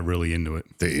people got really into it.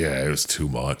 It was too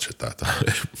much at that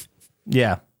time.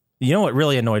 yeah. You know what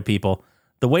really annoyed people?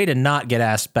 The way to not get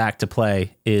asked back to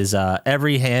play is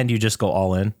every hand you just go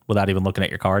all in without even looking at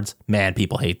your cards. Man,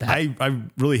 people hate that. I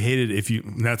really hated if you.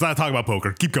 Let's not talk about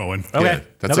poker. Keep going. Okay. Yeah,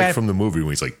 that's Okay. like from the movie when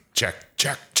he's like, check,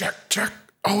 check, check, check.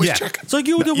 Always Yeah. checking. It's like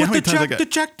you do Yeah, with how the many times I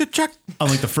check, got- the check. On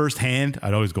like the first hand,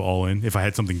 I'd always go all in if I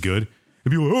had something good.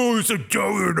 And people, oh, it's a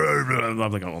joke. I'm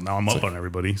like, oh, now I'm up on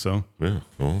everybody. So Yeah.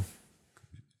 Well,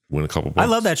 win a couple bucks. I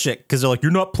love that shit because they're like,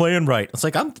 you're not playing right. It's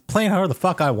like, I'm playing however the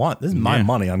fuck I want. This is my Yeah.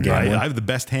 money I'm gambling. I have the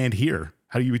best hand here.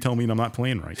 How do you tell me I'm not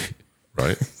playing right?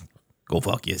 Right? Go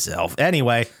fuck yourself.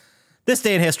 Anyway, this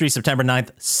day in history, September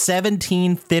 9th,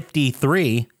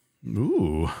 1753,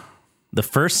 Ooh, the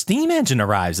first steam engine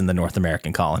arrives in the North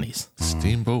American colonies.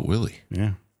 Steamboat Willie.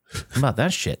 yeah. How about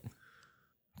that shit?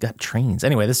 Got trains.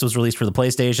 Anyway, this was released for the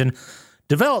PlayStation,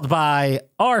 developed by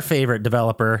our favorite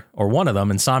developer, or one of them,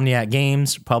 Insomniac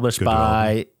Games, published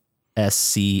by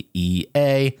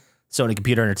SCEA, Sony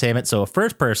Computer Entertainment. So a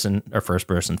first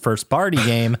party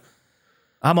game.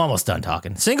 I'm almost done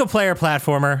talking. Single player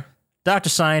platformer. Dr.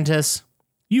 Syintist,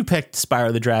 you picked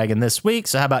Spyro the Dragon this week.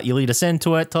 So how about you lead us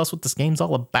into it? Tell us what this game's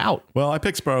all about. Well, I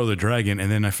picked Spyro the Dragon,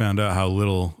 and then I found out how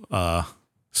little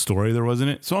story there was in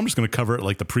it. So I'm just going to cover it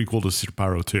like the prequel to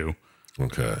Spyro 2.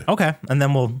 Okay. Okay. And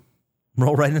then we'll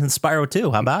roll right into Spyro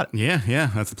 2. How about it? Yeah,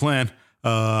 that's the plan.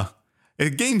 The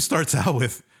game starts out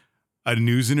with a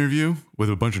news interview with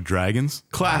a bunch of dragons.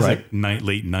 Classic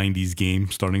late 90s game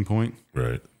starting point.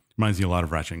 Right. Reminds me a lot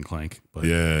of Ratchet and Clank. But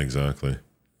Yeah, exactly.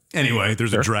 anyway,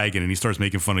 there's a dragon, and he starts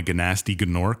making fun of Gnasty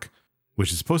Gnorc,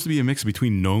 which is supposed to be a mix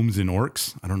between gnomes and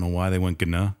orcs. I don't know why they went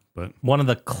Gna, but One of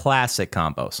the classic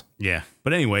combos. yeah.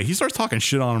 But anyway, he starts talking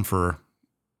shit on him for,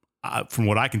 from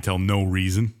what I can tell, no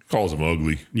reason. Calls him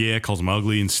ugly. Yeah, calls him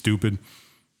ugly and stupid.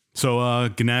 So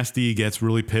Gnasty gets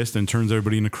really pissed and turns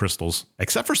everybody into crystals,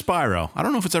 except for Spyro. I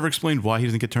don't know if it's ever explained why he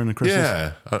doesn't get turned into crystals.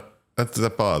 Yeah.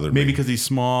 That bothered me. Maybe because he's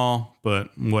small,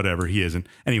 but whatever, he isn't.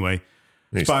 Anyway,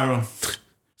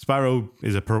 Spyro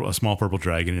is a small purple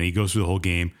dragon, and he goes through the whole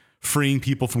game, freeing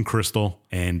people from crystal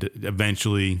and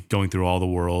eventually going through all the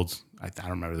worlds. I don't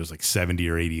remember, there's like 70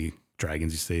 or 80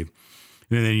 dragons you save.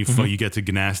 And then you get to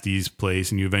Gnasty's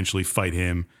place, and you eventually fight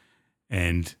him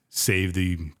and save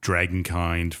the dragon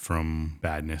kind from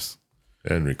badness.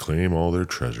 And reclaim all their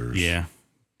treasures. Yeah.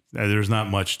 There's not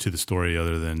much to the story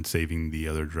other than saving the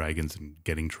other dragons and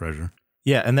getting treasure.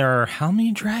 Yeah, and there are how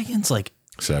many dragons? Like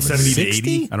 70. 70 to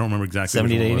 60? 80? I don't remember exactly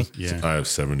 70 which to one it 80? was. Yeah. I have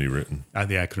 70 written. I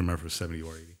couldn't remember if it was 70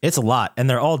 or 80. It's a lot, and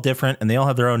they're all different, and they all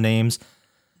have their own names.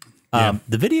 The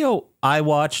video I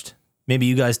watched, maybe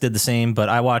you guys did the same, but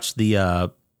I watched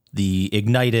the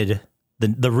Ignited,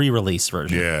 the re-release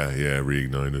version. Yeah,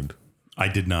 reignited. I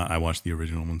did not. I watched the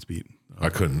original one speed. I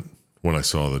couldn't. When I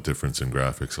saw the difference in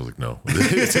graphics, I was like, no.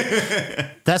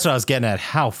 That's what I was getting at.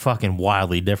 How fucking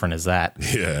wildly different is that?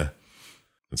 Yeah.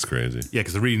 That's crazy. Yeah,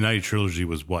 because the Reunited trilogy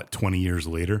was, 20 years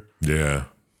later? Yeah.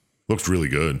 Looks really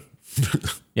good.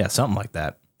 Yeah, something like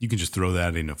that. You can just throw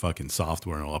that into fucking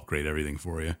software and it'll upgrade everything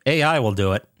for you. AI will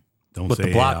do it. Don't With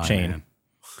say the AI, blockchain. man.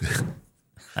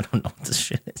 I don't know what this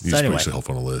shit is. You So just anyway, put yourself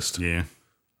on a list. Yeah.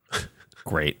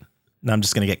 great. Now I'm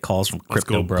just going to get calls from Let's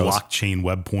crypto go bros. blockchain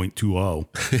web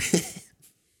 0.20.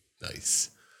 Nice.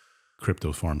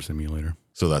 Crypto farm simulator.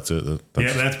 So that's it.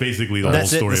 That's basically the whole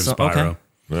That's it. story of Okay. Spyro.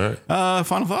 All right.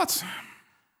 Final thoughts?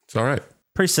 It's all right.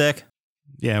 Pretty sick.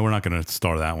 Yeah, we're not going to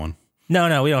star that one. No,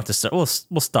 we don't have to start. We'll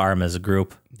star him as a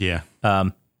group. Yeah.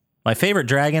 My favorite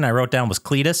dragon I wrote down was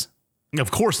Cletus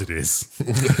Of course it is.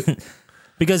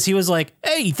 because he was like,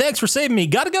 "Hey, thanks for saving me.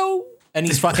 Gotta go," and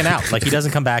he's fucking out. Like he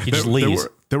doesn't come back. He just leaves.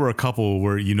 There were a couple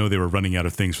where they were running out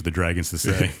of things for the dragons to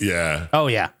say. Yeah. Oh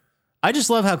yeah, I just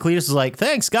love how Cletus is like,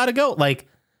 "Thanks, gotta go." Like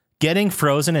getting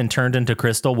frozen and turned into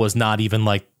crystal was not even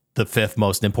like the fifth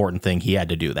most important thing he had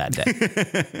to do that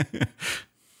day.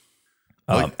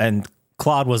 And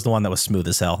Claude was the one that was smooth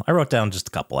as hell. I wrote down just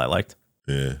a couple I liked.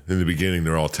 Yeah. In the beginning,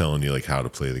 they're all telling you like how to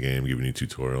play the game, giving you a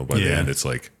tutorial. By the end, it's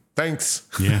like, thanks.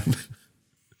 Yeah.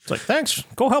 It's like, thanks,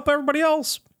 go help everybody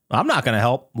else. I'm not going to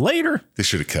help later. They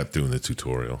should have kept doing the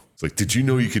tutorial. It's like, did you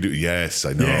know you could do? Yes,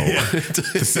 I know. Yeah.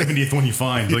 The 70th one you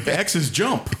find. Like, X is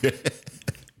jump. That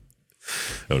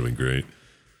would have been great.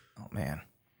 Oh, man.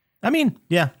 I mean,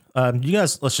 yeah. You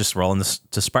guys, let's just roll in this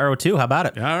to Spyro 2. How about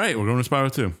it? All right, we're going to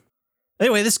Spyro 2.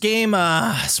 Anyway, this game,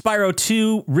 Spyro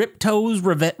 2, Ripto's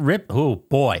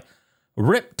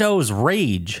Ripto's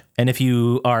Rage. And if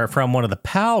you are from one of the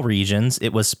PAL regions, it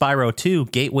was Spyro 2,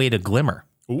 Gateway to Glimmer.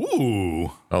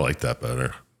 Ooh. I like that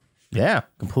better. Yeah,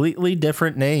 completely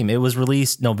different name. It was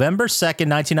released November 2nd,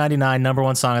 1999, number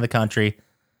one song in the country.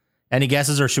 Any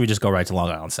guesses, or should we just go right to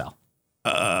Long Island Sal?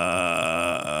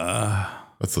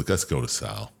 Let's go to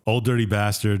Sal. Old dirty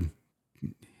bastard.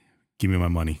 Give me my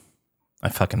money. I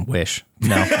fucking wish.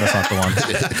 No, that's not the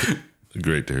one.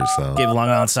 Great to hear Sal. Give Long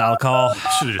Island Sal a call.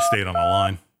 Should have just stayed on the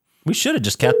line. We should have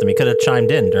just kept him. He could have chimed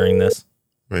in during this.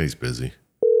 Well, he's busy.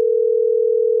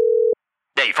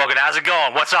 Hey, fucking, how's it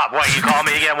going? What's up? What, you call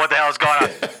me again? What the hell's going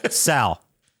on? Sal,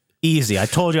 easy. I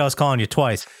told you I was calling you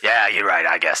twice. Yeah, you're right,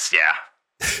 I guess, yeah.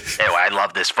 Anyway, I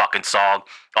love this fucking song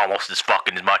almost as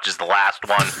much as the last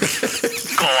one.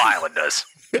 Go Islanders.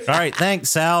 All right, thanks,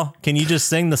 Sal. Can you just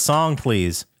sing the song,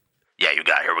 please? Yeah, you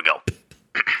got it. Here we go.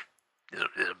 This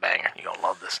is a banger. You're going to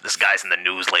love this. This guy's in the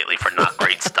news lately for not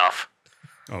great stuff.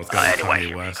 Oh, it's got Anyway, Kanye here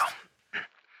we West. go.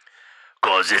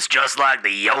 Because it's just like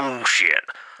the ocean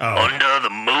under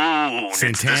the moon. Santana?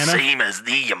 It's the same as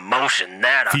the emotion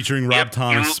that I... Featuring Rob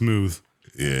Thomas, Smooth.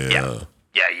 Yeah.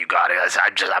 Yeah, you got it.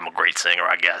 I'm a great singer,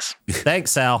 I guess.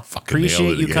 Thanks, Sal. Fucking Appreciate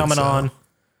nailed it you again, coming Sal. on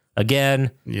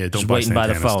again. Yeah, don't just buy waiting by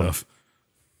the Santana phone. stuff.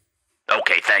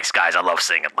 Okay, thanks, guys. I love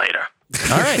singing later.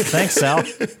 All right, thanks, Sal.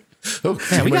 Oh,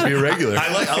 he we might gotta- be a regular.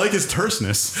 I like his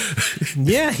terseness.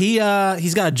 Yeah,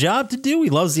 he's got a job to do. He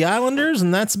loves the Islanders,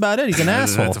 and that's about it. He's an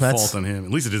asshole. That's a fault on him. At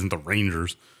least it isn't the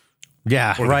Rangers.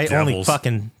 Yeah, Or the right. Only Devils.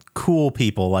 fucking cool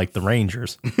people like the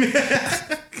Rangers.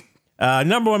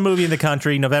 Number one movie in the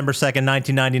country, November 2nd,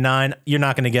 1999. You're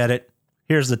not going to get it.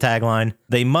 Here's the tagline.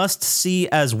 They must see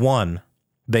as one.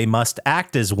 They must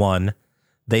act as one.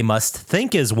 They must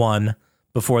think as one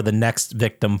before the next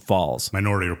victim falls.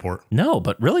 Minority Report. No,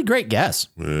 but really great guess.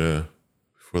 Yeah.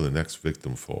 Before the next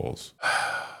victim falls.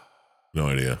 No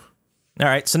idea. All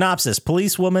right, synopsis.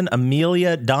 Policewoman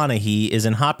Amelia Donaghy is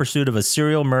in hot pursuit of a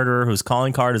serial murderer whose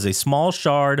calling card is a small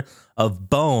shard of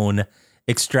bone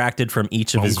extracted from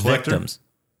each of his collector? victims.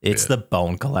 It's the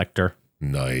bone collector.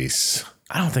 Nice.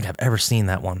 I don't think I've ever seen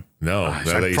that one. No, now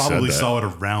that I you probably said that. saw it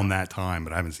around that time,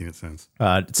 but I haven't seen it since.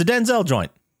 It's a Denzel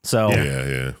joint, so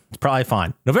Yeah. it's probably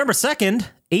fine. November 2nd,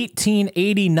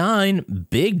 1889,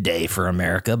 big day for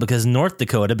America because North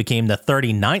Dakota became the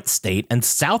 39th state and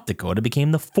South Dakota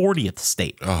became the 40th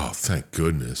state. Oh, thank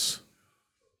goodness.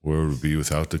 Where would it be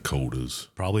without Dakotas?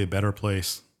 Probably a better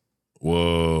place.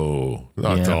 Whoa.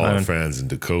 Not Yeah, to all I the don't- fans in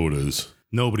Dakotas.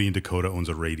 Nobody in Dakota owns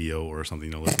a radio or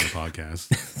something to listen to podcasts.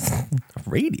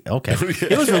 Radio, okay.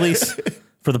 It was released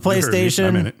for the I'm in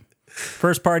PlayStation, it.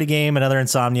 first party game, another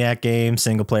Insomniac game,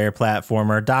 single player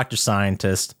platformer, Dr.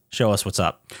 Syintist. Show us what's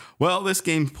up. Well, this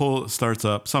game starts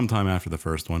up sometime after the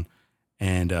first one,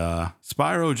 and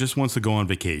Spyro just wants to go on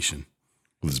vacation.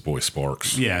 With his boy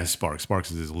Sparks. Yeah, Sparks.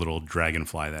 Sparks is his little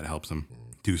dragonfly that helps him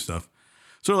do stuff.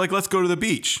 So, like, let's go to the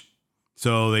beach.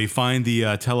 So they find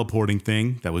the teleporting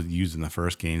thing that was used in the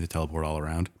first game to teleport all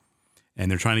around.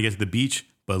 And they're trying to get to the beach,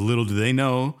 but little do they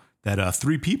know that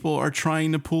 3 people are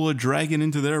trying to pull a dragon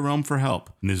into their realm for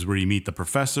help. And this is where you meet the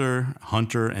professor,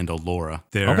 Hunter, and Allura.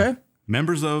 They're Okay.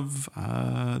 members of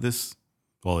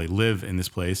they live in this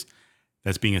place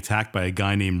that's being attacked by a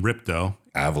guy named Ripto.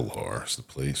 Avalar is the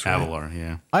place, right? Avalar,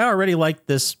 yeah. I already like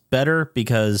this better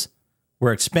because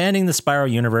we're expanding the Spyro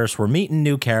universe. We're meeting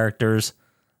new characters.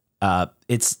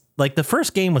 It's like the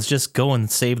first game was just go and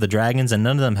save the dragons and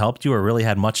none of them helped you or really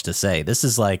had much to say. This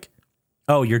is like,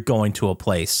 oh, you're going to a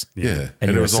place Yeah.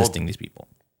 and it you're was assisting these people.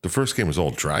 the first game was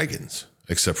all dragons,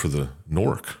 except for the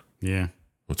Nork, Yeah.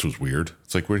 which was weird.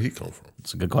 It's like, where'd he come from?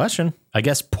 It's a good question. I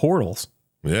guess portals.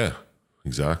 Yeah,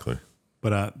 exactly.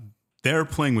 But they're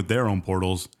playing with their own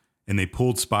portals, and they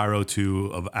pulled Spyro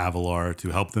of Avalar to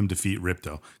help them defeat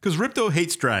Ripto. Because Ripto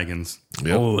hates dragons.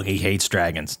 Yep. Oh, he hates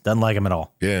dragons. Doesn't like them at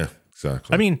all. Yeah,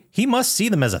 exactly. I mean, he must see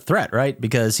them as a threat, right?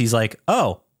 Because he's like,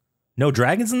 oh, no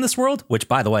dragons in this world? Which,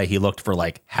 by the way, he looked for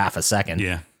like half a second.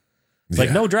 Yeah. It's like,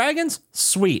 Yeah. no dragons?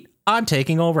 Sweet. I'm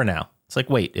taking over now. It's like,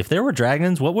 wait, if there were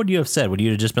dragons, what would you have said? Would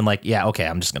you have just been like, yeah, okay,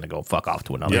 I'm just going to go fuck off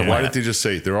to another yeah, why planet? didn't they just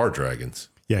say there are dragons?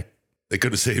 Yeah. They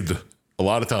could have saved a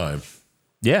lot of time.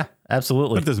 Yeah, But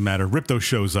absolutely. it doesn't matter. Ripto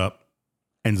shows up,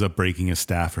 ends up breaking his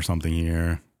staff or something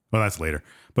here. Well, that's later.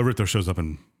 But Ripto shows up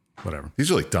and whatever.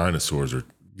 These are like dinosaurs or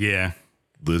Yeah.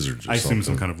 lizards or I assume something.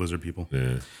 some kind of lizard people.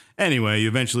 Yeah. Anyway,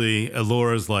 eventually,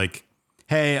 Allura's like,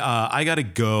 hey, I got to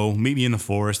go. Meet me in the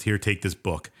forest. Here, take this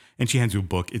book. And she hands you a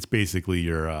book. It's basically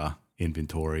your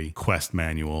inventory quest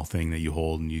manual thing that you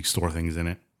hold and you store things in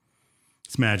it.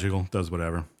 It's magical. Does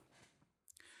whatever.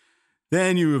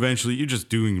 Then you're just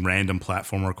doing random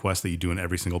platformer quests that you do in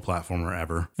every single platformer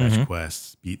ever. Fetch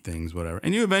quests, beat things, whatever.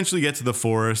 And you eventually get to the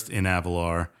forest in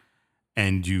Avalar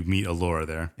and you meet Allura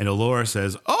there. And Allura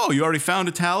says, oh, you already found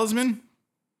a talisman?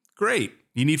 Great.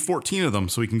 You need 14 of them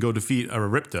so we can go defeat a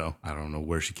Ripto. I don't know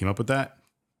where she came up with that,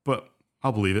 but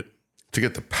I'll believe it. To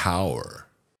get the power,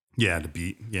 Yeah, to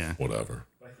beat. Yeah. whatever.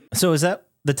 So is that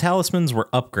the talismans were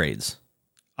upgrades,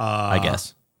 I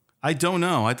guess? I don't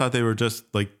know. I thought they were just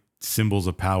like symbols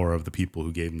of power of the people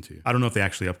who gave them to you. I don't know if they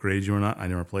actually upgraded you or not. I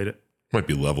never played it. Might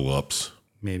be level ups,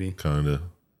 Maybe. kind of.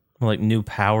 Like new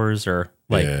powers or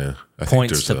like Yeah. I think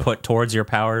points there's to put towards your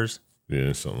powers?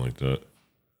 Yeah, something like that.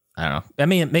 I don't know. I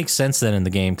mean, it makes sense then in the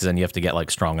game because then you have to get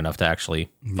like strong enough to actually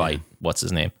fight. What's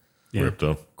his name? Yeah.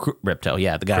 Ripto. Ripto.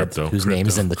 Yeah, the guy Crypto. whose name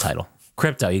is in the title.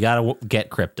 Crypto. You got to get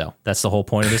crypto. That's the whole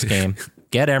point of this game.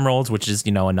 Get emeralds, which is,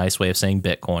 a nice way of saying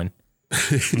Bitcoin.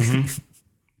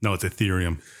 No, it's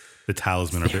Ethereum. The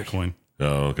talisman or Bitcoin.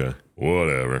 Oh, okay.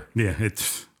 Whatever. Yeah,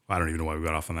 I don't even know why we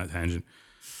got off on that tangent.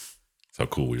 That's how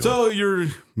cool we are. So your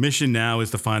mission now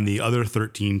is to find the other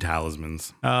 13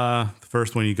 talismans. The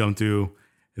first one you come to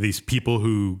these people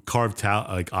who carve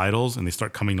like idols and they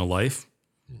start coming to life.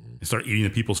 They start eating the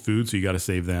people's food, so you got to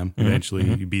save them. Eventually,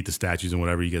 you beat the statues and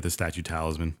whatever, you get the statue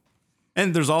talisman.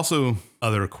 And there's also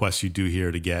other quests you do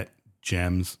here to get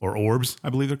gems or orbs, I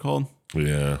believe they're called.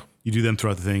 Yeah. You do them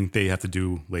throughout the thing. They have to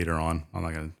do later on. I'm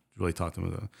not going to really talk to them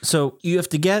about that. So you have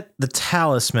to get the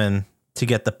talisman to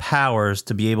get the powers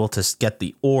to be able to get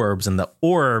the orbs, and the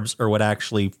orbs are what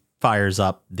actually fires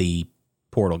up the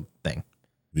portal thing.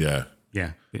 Yeah.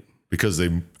 Yeah. Because they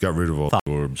got rid of all the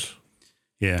orbs.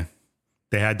 Yeah.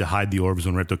 They had to hide the orbs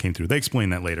when Ripto came through. They explain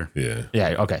that later. Yeah.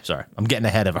 Yeah. Okay. Sorry, I'm getting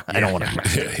ahead of it. I don't want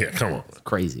to. Yeah. Come on.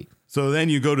 Crazy. So then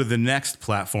you go to the next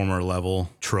platformer level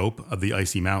trope of the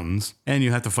Icy Mountains, and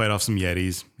you have to fight off some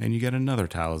Yetis, and you get another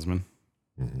talisman.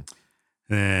 Mm-hmm.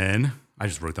 Then I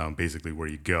just wrote down basically where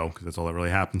you go, because that's all that really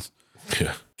happens.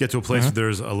 Yeah. Get to a place where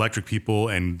there's electric people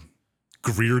and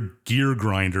gear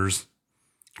grinders.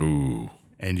 Ooh.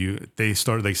 And they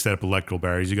set up electrical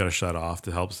barriers. You got to shut off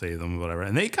to help save them, or whatever.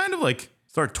 And they kind of like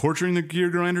start torturing the gear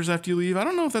grinders after you leave. I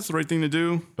don't know if that's the right thing to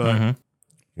do, but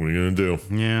What are you going to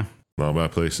do? yeah. Not my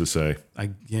place to say. I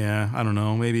don't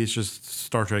know. Maybe it's just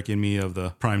Star Trek in me of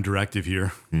the Prime Directive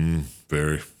here.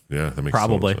 Very. Yeah, that makes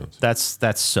Probably. so much sense.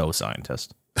 That's so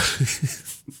Syintist.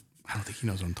 I don't think he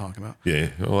knows what I'm talking about. Yeah,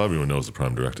 well, everyone knows the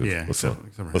Prime Directive. Yeah,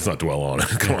 Let's not dwell on it.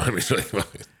 Come on.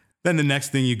 Then the next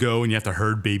thing you go and you have to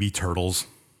herd baby turtles.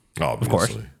 Of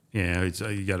course. Yeah, it's,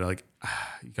 you gotta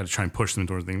try and push them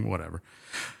towards the thing, whatever.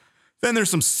 Then there's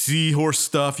some seahorse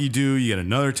stuff you do. You get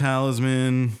another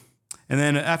talisman. And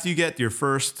then after you get your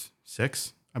first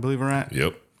 6, I believe we're at.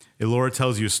 Yep. Elora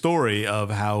tells you a story of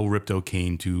how Ripto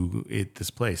came to this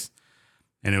place.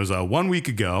 And it was 1 week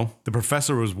ago. The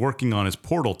professor was working on his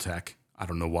portal tech. I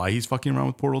don't know why he's fucking around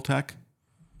with portal tech.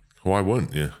 Why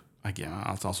wouldn't you?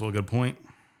 That's also a good point.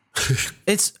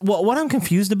 What I'm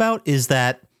confused about is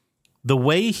that the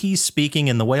way he's speaking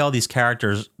and the way all these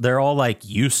characters, they're all like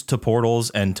used to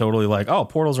portals and totally like, oh,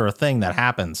 portals are a thing that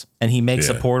happens. And he makes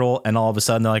a portal and all of a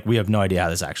sudden they're like, we have no idea how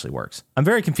this actually works. I'm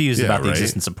very confused about the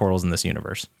existence of portals in this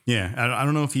universe. Yeah, I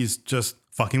don't know if he's just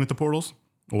fucking with the portals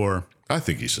or... I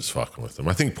think he's just fucking with them.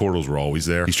 I think portals were always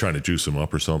there. He's trying to juice them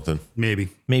up or something.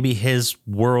 Maybe his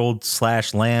world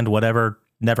 / land, whatever,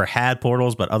 never had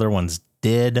portals, but other ones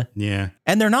did. Yeah.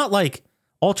 And they're not like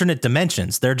alternate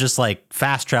dimensions. They're just like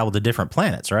fast travel to different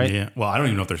planets, right? Yeah. Well, I don't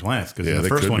even know if there's planets because in the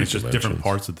first one, it's just different dimensions.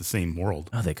 parts of the same world.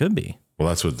 Oh, they could be. Well,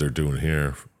 that's what they're doing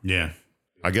here. Yeah.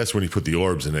 I guess when you put the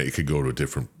orbs in it, you could go to a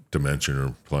different dimension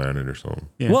or planet or something.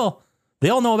 Yeah. Well, they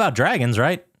all know about dragons,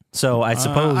 right? So I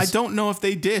suppose... I don't know if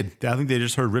they did. I think they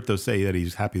just heard Ripto say that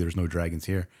he's happy there's no dragons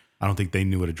here. I don't think they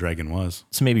knew what a dragon was.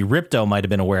 So maybe Ripto might have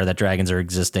been aware that dragons are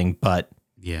existing, but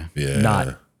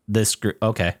not this group.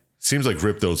 Okay. Seems like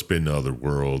Ripto's been to other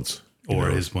worlds. Or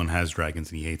his one has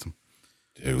dragons and he hates them.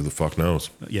 Yeah, who the fuck knows?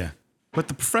 Yeah. But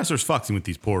the professor's fucking with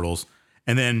these portals.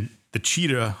 And then the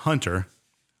cheetah Hunter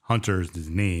is his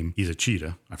name. He's a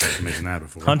cheetah. I forgot to mention that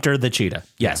before. Hunter the cheetah.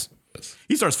 Yes.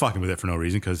 He starts fucking with it for no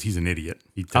reason because he's an idiot.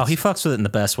 He fucks with it in the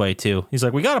best way, too. He's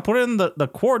like, we got to put in the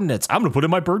coordinates. I'm going to put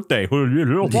in my birthday.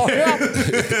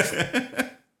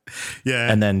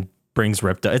 Yeah. And then brings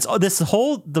Ripto. It's this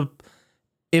whole...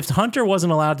 If Hunter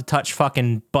wasn't allowed to touch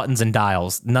fucking buttons and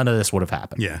dials, none of this would have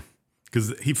happened. Yeah. Because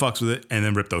he fucks with it, and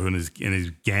then Ripto and his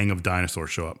gang of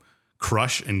dinosaurs show up.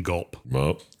 Crush and Gulp.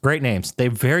 Well, great names. They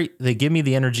give me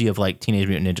the energy of like Teenage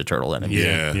Mutant Ninja Turtle enemies.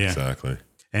 Yeah, exactly.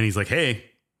 And he's like, hey,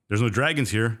 there's no dragons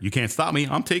here. You can't stop me.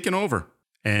 I'm taking over.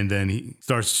 And then he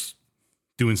starts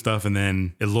doing stuff, and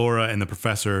then Elora and the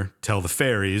professor tell the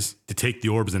fairies to take the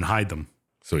orbs and hide them.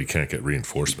 So he can't get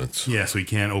reinforcements. Yeah, so he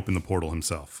can't open the portal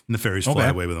himself. And the fairies fly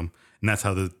away with him. And that's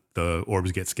how the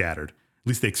orbs get scattered. At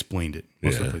least they explained it.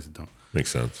 Most of the places don't. Makes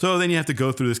sense. So then you have to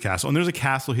go through this castle. And there's a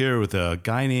castle here with a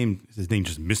guy named, is his name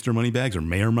just Mr. Moneybags or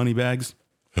Mayor Moneybags?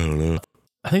 I don't know.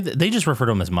 I think they just refer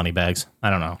to him as Moneybags.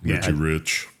 I don't know. Richie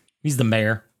Rich. He's the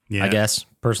mayor, I guess.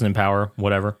 Person in power,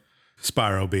 whatever.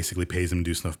 Spyro basically pays him to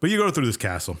do stuff. But you go through this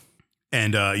castle.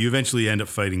 And you eventually end up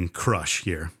fighting Crush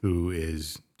here, who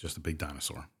is just a big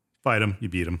dinosaur. Fight him, you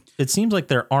beat him. It seems like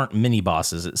there aren't mini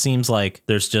bosses. It seems like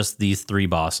there's just these 3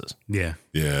 bosses. Yeah.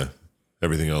 Yeah.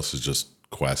 Everything else is just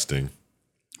questing.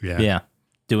 Yeah.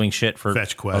 Doing shit for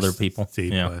fetch quests, other people.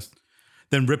 Save quests.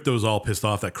 Then Ripto's all pissed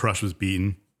off that Crush was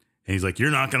beaten. And he's like,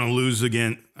 you're not going to lose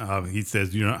again. He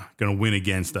says, you're not going to win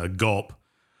against Gulp.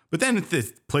 But then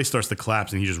the place starts to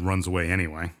collapse and he just runs away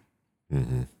anyway.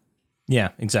 Mm-hmm. Yeah,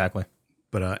 exactly.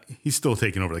 But he's still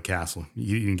taking over the castle.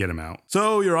 You can get him out.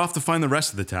 So you're off to find the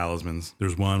rest of the talismans.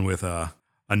 There's one with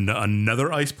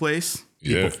another ice place.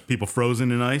 People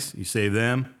frozen in ice. You save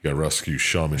them. You got to rescue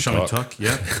Shaman Tuck.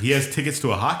 Yeah. He has tickets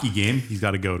to a hockey game he's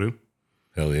got to go to.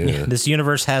 Hell yeah. This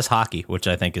universe has hockey, which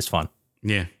I think is fun.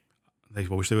 Yeah. I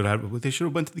wish they would have. They should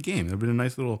have went to the game. It would have been a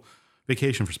nice little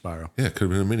vacation for Spyro. Yeah, it could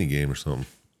have been a mini game or something.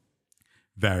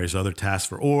 Various other tasks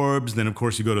for orbs. Then, of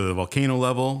course, you go to the volcano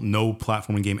level. No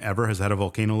platforming game ever has had a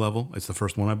volcano level. It's the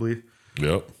first one, I believe.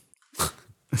 Yep.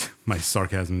 My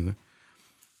sarcasm.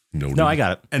 No, I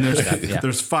got it. And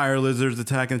there's fire lizards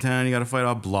attacking the town. You got to fight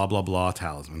off blah, blah, blah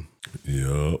talisman.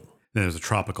 Yep. Then there's a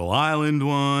tropical island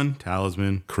one,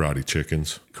 talisman. Karate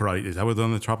chickens. Is that what's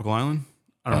on the tropical island?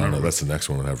 I don't know. That's the next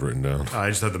one I have written down. I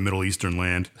just had the Middle Eastern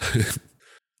land.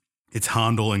 It's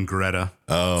Handel and Greta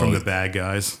from the bad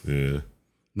guys. Yeah.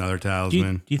 Another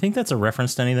talisman. Do you think that's a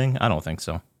reference to anything? I don't think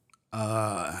so.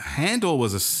 Handel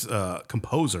was a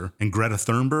composer, and Greta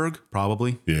Thunberg,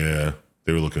 probably. Yeah.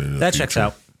 They were looking into That the checks future.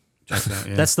 out. Checks out,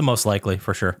 yeah. That's the most likely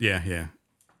for sure. Yeah.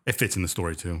 It fits in the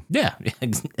story, too. Yeah,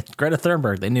 it's Greta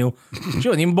Thunberg. They knew she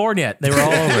wasn't even born yet. They were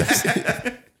all over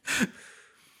it.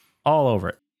 All over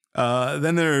it.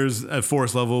 Then there's a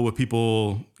forest level with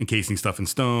people encasing stuff in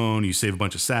stone. You save a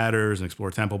bunch of satyrs and explore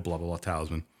a temple, blah, blah, blah,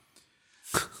 talisman.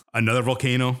 Another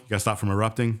volcano. You got to stop from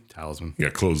erupting, talisman. You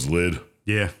got closed lid.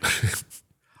 Yeah.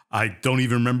 I don't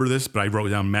even remember this, but I wrote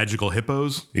down magical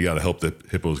hippos. You got to help the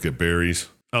hippos get berries.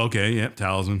 Okay, yeah,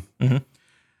 talisman. Mm-hmm. And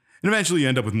eventually you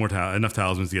end up with more enough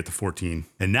talismans to get to 14.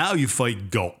 And now you fight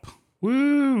Gulp.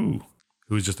 Woo!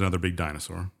 Who is just another big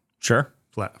dinosaur. Sure.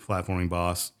 Platforming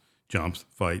boss. Jumps,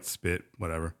 fights, spit,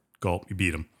 whatever. Gulp, you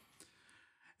beat him.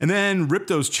 And then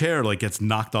Ripto's chair gets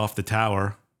knocked off the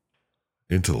tower.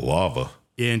 Into the lava.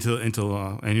 Yeah,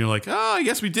 and you're like, oh, I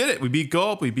guess we did it. We beat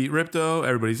Gulp, we beat Ripto,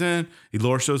 everybody's in.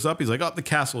 Elor shows up. He's like, oh, the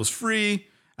castle is free.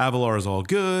 Avalar is all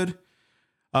good.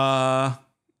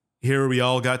 Here we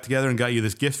all got together and got you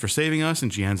this gift for saving us.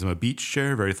 And she hands him a beach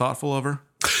chair, very thoughtful of her.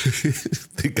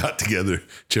 They got together,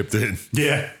 chipped in.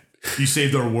 Yeah, you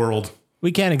saved our world.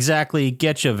 We can't exactly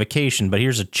get you a vacation, but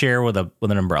here's a chair with an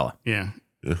umbrella. Yeah,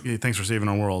 thanks for saving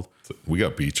our world. We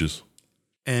got beaches.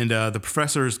 And the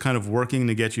professor is kind of working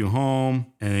to get you home.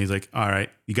 And he's like, all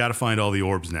right, you got to find all the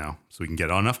orbs now so we can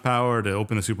get enough power to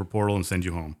open the super portal and send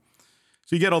you home.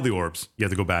 So you get all the orbs. You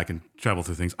have to go back and travel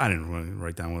through things. I didn't really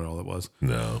write down what all it was.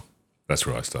 No, that's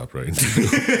where I stopped writing.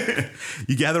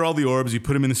 You gather all the orbs, you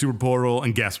put them in the super portal,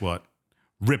 and guess what?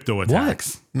 Ripto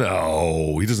attacks.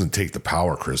 No, he doesn't take the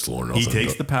power crystal or nothing. He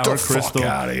takes the power crystal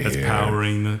that's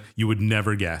powering the... You would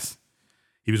never guess.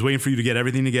 He was waiting for you to get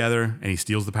everything together, and he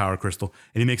steals the power crystal,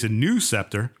 and he makes a new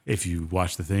scepter. If you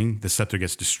watch the thing, the scepter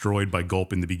gets destroyed by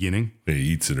Gulp in the beginning. He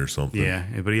eats it or something. Yeah,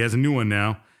 but he has a new one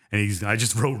now, and I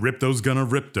just wrote Ripto's gonna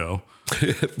Ripto.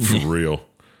 For real.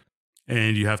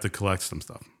 And you have to collect some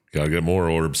stuff. Gotta get more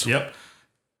orbs. Yep.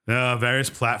 Various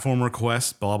platform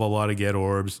requests, blah, blah, blah, to get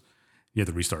orbs. You have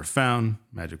to restart fountain,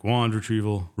 magic wand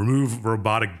retrieval, remove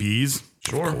robotic bees.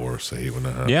 Sure. Of course, I hate when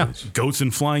that happens. Yeah. Goats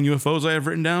and flying UFOs I have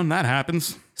written down. That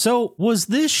happens. So was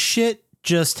this shit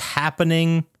just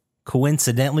happening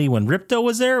coincidentally when Ripto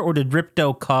was there, or did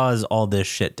Ripto cause all this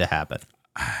shit to happen?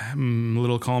 A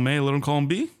little column A, a little column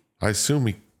B. I assume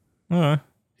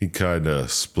he kind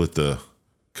of split the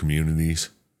communities,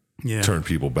 turned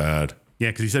people bad. Yeah,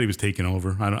 because he said he was taking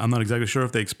over. I'm not exactly sure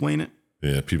if they explain it.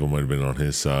 Yeah, people might have been on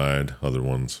his side. Other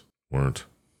ones weren't.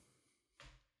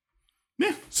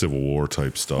 Yeah. Civil War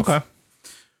type stuff. Okay.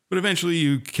 But eventually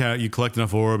you collect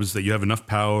enough orbs that you have enough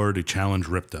power to challenge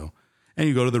Ripto. And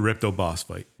you go to the Ripto boss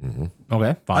fight. Mm-hmm.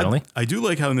 Okay, finally. I do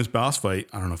like how in this boss fight,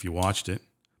 I don't know if you watched it,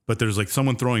 but there's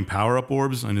someone throwing power-up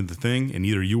orbs into the thing, and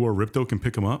either you or Ripto can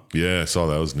pick them up. Yeah, I saw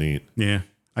that. Was neat. Yeah,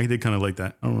 I did kind of like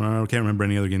that. I can't remember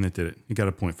any other game that did it. You got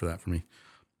a point for that for me.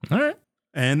 All right.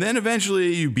 And then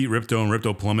eventually you beat Ripto, and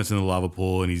Ripto plummets in the lava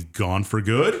pool, and he's gone for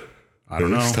good. I don't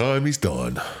know. First time he's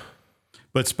done.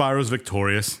 But Spyro's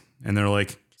victorious, and they're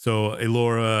like, so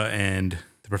Elora and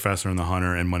the professor and the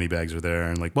hunter and Moneybags are there,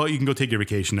 and well, you can go take your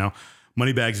vacation now.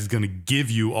 Moneybags is going to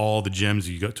give you all the gems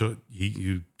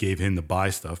you gave him to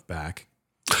buy stuff back.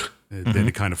 Then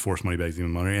to kind of force Moneybags to give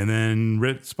him money, and then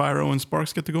Spyro and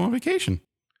Sparks get to go on vacation.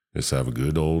 Just have a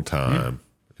good old time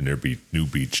in their new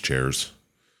beach chairs.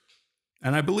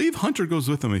 And I believe Hunter goes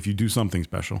with them if you do something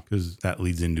special, because that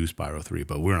leads into Spyro 3,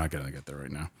 but we're not going to get there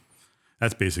right now.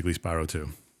 That's basically Spyro 2.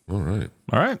 All right.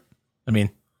 All right. I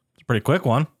mean, it's a pretty quick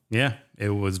one. Yeah,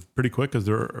 it was pretty quick because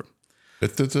they're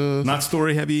It's not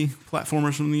story-heavy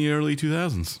platformers from the early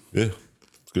 2000s. Yeah.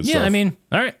 It's good Yeah, stuff. I mean,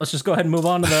 all right, let's just go ahead and move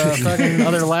on to the fucking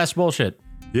other last bullshit.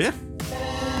 Yeah.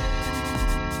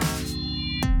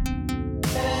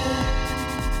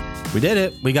 We did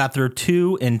it. We got through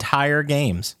 2 entire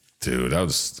games. Dude, that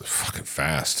was fucking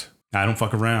fast. I don't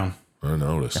fuck around. I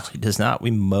noticed. It does not. We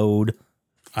mowed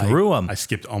through them. I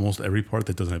skipped almost every part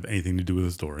that doesn't have anything to do with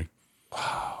the story.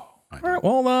 All right,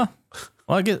 well,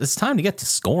 I guess it's time to get to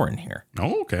scoring here.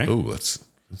 Oh, okay. Oh, let's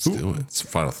do it. It's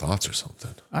final thoughts or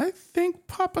something. I think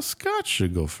Poppascotch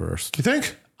should go first. You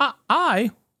think? I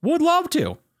would love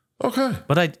to, Okay.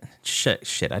 but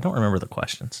shit, I don't remember the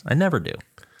questions. I never do.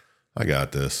 I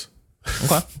got this.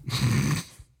 Okay.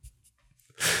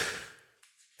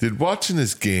 Did watching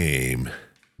this game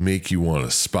make you want a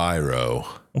Spyro?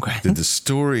 Okay. Did the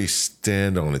story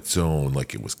stand on its own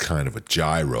like it was kind of a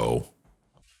gyro?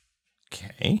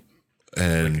 Okay.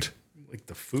 And Like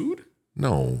the food?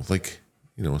 no, like,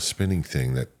 a spinning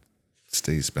thing that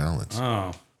stays balanced.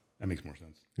 Oh, that makes more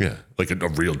sense. Yeah, like a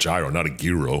real gyro, not a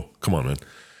gyro. Come on, man.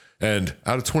 And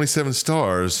out of 27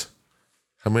 stars,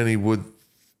 how many would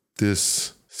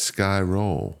this Sky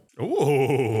roll?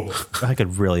 Oh, I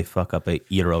could really fuck up a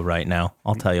gyro right now.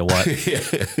 I'll tell you what.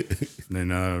 they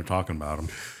know we're talking about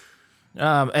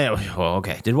them. Anyway, well,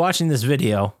 okay. Did watching this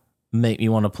video make me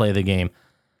want to play the game?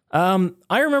 I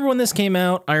remember when this came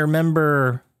out. I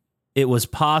remember it was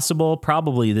possible.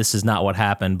 Probably this is not what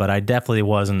happened, but I definitely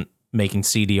wasn't making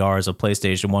CDRs of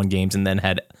PlayStation 1 games and then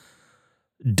had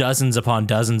dozens upon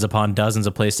dozens upon dozens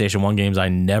of PlayStation 1 games I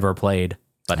never played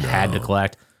but had to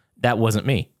collect. That wasn't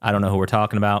me. I don't know who we're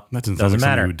talking about. That doesn't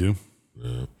matter. You would do.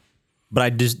 Yeah. But I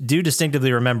just do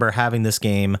distinctively remember having this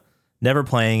game, never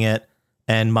playing it,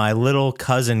 and my little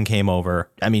cousin came over.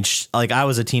 I mean, like I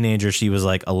was a teenager. She was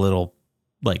like a little,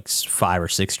 like 5 or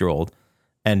 6 year old.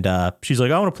 And she's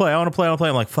like, I want to play.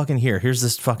 I'm like, fucking here's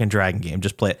this fucking dragon game.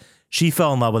 Just play it. She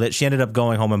fell in love with it. She ended up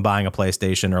going home and buying a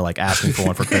PlayStation or like asking for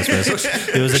one for Christmas.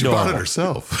 It was She bought adorable. it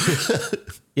herself.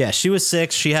 Yeah, she was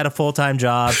 6. She had a full-time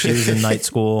job. She was in night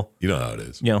school. You know how it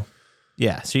is. You know,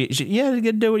 yeah. She you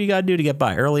gotta do what you gotta do to get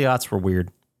by. Early aughts were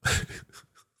weird.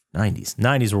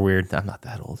 90s were weird. I'm not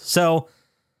that old. So,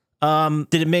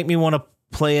 did it make me want to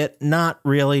play it? Not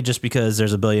really, just because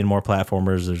there's a billion more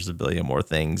platformers. There's a billion more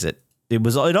things. It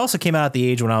also came out at the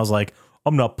age when I was like,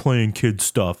 I'm not playing kid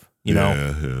stuff, you know?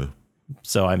 Yeah.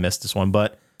 So I missed this one,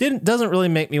 but doesn't really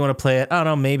make me want to play it. I don't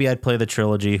know. Maybe I'd play the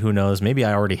trilogy. Who knows? Maybe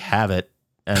I already have it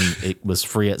and it was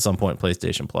free at some point,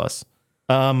 PlayStation Plus.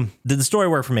 Did the story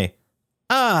work for me?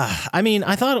 I mean,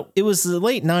 I thought it was the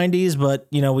late 90s, but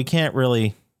you know, we can't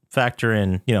really factor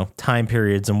in, you know, time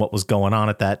periods and what was going on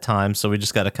at that time. So we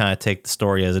just got to kind of take the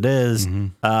story as it is.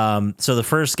 Mm-hmm. So the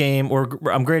first game,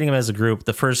 I'm grading them as a group.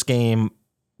 The first game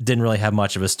didn't really have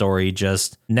much of a story,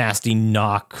 just nasty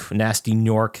Nork,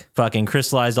 fucking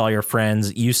crystallized all your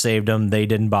friends. You saved them. They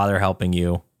didn't bother helping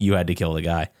you. You had to kill the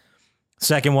guy.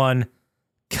 Second one,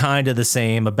 kind of the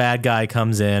same. A bad guy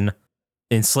comes in,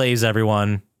 enslaves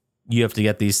everyone. You have to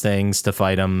get these things to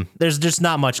fight him. There's just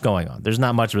not much going on. There's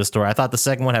not much of a story. I thought the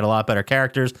second one had a lot better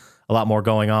characters, a lot more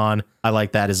going on. I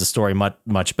like that as a story much,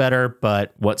 much better.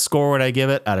 But what score would I give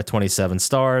it out of 27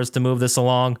 stars to move this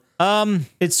along?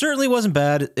 It certainly wasn't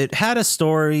bad. It had a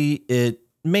story. It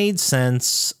made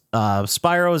sense.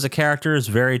 Spyro as a character is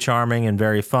very charming and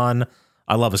very fun.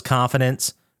 I love his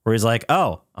confidence where he's like,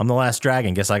 oh, I'm the last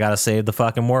dragon. Guess I got to save the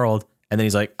fucking world. And then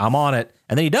he's like, I'm on it.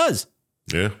 And then he does.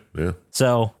 Yeah.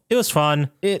 So it was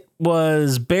fun. It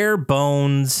was bare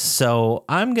bones. So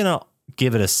I'm going to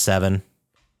give it a 7.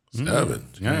 7.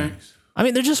 Yeah. I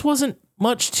mean, there just wasn't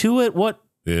much to it. What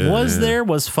there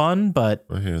was fun, but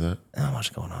I hear that. not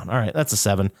much going on. All right, that's a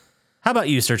 7. How about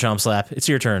you, Sir Chump Slap? It's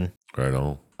your turn. Right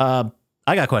on.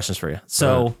 I got questions for you.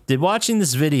 So, did watching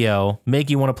this video make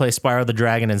you want to play Spyro the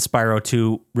Dragon and Spyro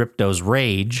 2 Ripto's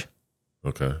Rage?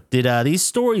 Okay. Did these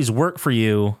stories work for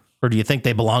you, or do you think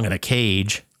they belong in a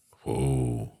cage?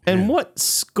 Whoa. And what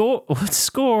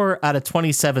score out of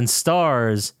 27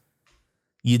 stars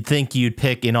you'd think you'd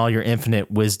pick in all your infinite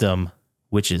wisdom,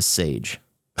 which is Sage?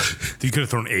 You could have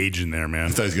thrown age in there, man. I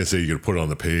thought he was going to say you could put it on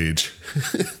the page.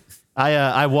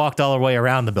 I walked all the way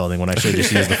around the building when I should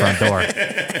just use the front door.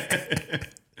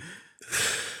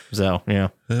 So, yeah.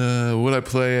 Would I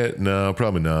play it? No,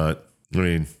 probably not. I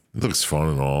mean, it looks fun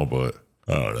and all, but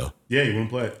I don't know. Yeah, you wouldn't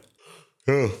play it.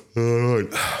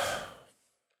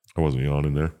 I wasn't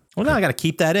yawning there. Well, now I got to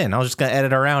keep that in. I was just going to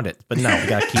edit around it. But no, we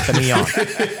got to keep the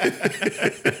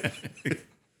on.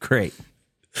 Great.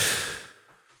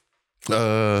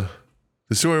 The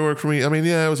story worked for me. I mean,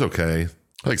 yeah, it was okay.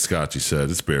 Like Scotchy said,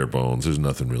 it's bare bones. There's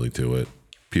nothing really to it.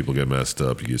 People get messed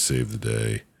up. You get saved the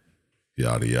day.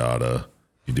 Yada, yada.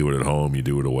 You do it at home. You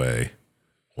do it away.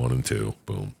 1 and 2.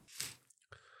 Boom.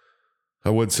 I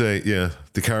would say, yeah,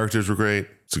 the characters were great.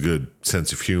 It's a good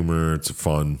sense of humor. It's a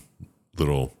fun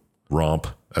little romp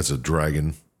as a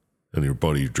dragon and your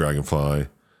buddy Dragonfly.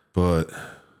 But,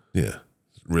 yeah,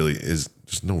 really is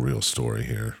just no real story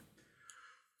here.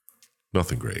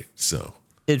 Nothing great. So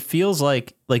It feels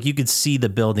like you could see the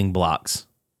building blocks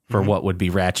for what would be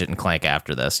Ratchet and Clank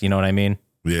after this. You know what I mean?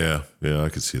 yeah, I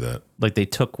could see that. Like they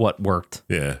took what worked.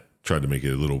 Yeah, tried to make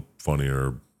it a little funnier,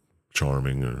 or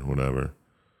charming, or whatever.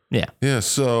 Yeah. Yeah,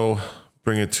 so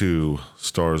bring it to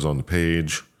stars on the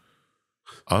page.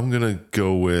 I'm gonna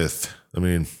go with. I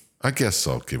mean, I guess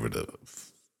I'll give it a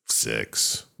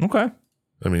 6. Okay.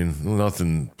 I mean,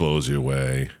 nothing blows you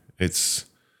away. It's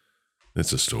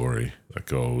a story that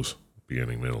goes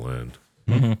beginning, middle, end.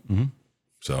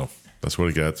 So that's what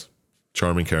it gets.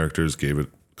 Charming characters, gave it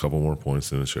a couple more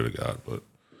points than it should have got, but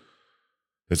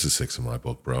it's a 6 in my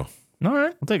book, bro. All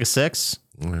right, we'll take a 6.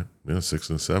 All right. Yeah, 6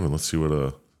 and 7. Let's see what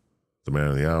the man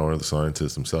of the hour, the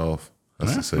scientist himself,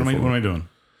 has to say. What am I doing?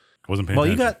 I wasn't paying Well,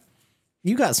 attention.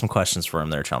 you got some questions for him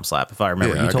there, Chump Slap. If I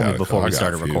remember, Yeah, you told I me got before I we got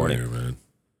started a few recording. here, man.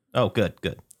 Oh, good.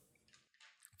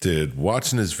 Did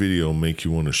watching this video make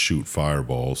you want to shoot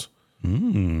fireballs?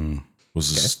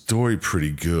 Was the story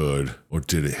pretty good, or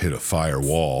did it hit a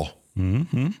firewall?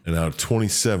 Mm-hmm. And out of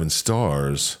 27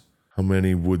 stars, how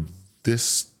many would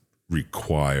this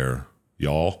require,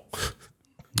 y'all?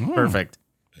 Perfect.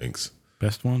 Thanks.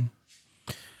 Best one?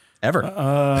 Ever.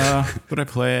 Would I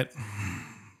play it?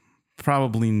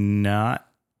 Probably not.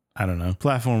 I don't know.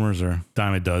 Platformers are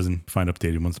dime a dozen. Find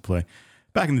updated ones to play.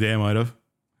 Back in the day, I might have.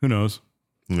 Who knows?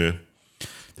 Yeah.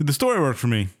 Did the story work for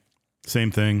me?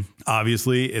 Same thing.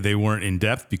 Obviously, they weren't in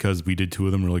depth because we did 2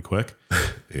 of them really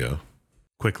Yeah.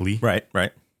 quickly.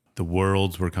 right. The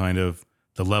worlds were kind of,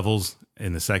 the levels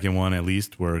in the second one at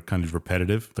least were kind of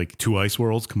repetitive. Like 2 ice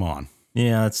worlds. Come on.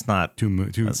 Yeah, it's not. Two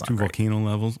not great. volcano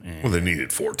levels. Well, they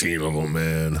needed 14 of them,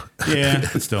 man. Yeah,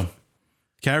 but still.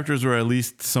 Characters were at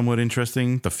least somewhat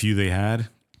interesting. The few they had.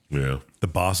 Yeah. The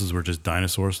bosses were just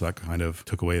dinosaurs, so that kind of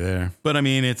took away there. But I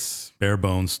mean, it's bare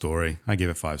bones story. I give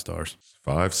it 5 stars.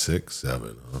 5, 6,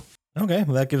 7. Huh? Okay,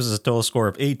 well, that gives us a total score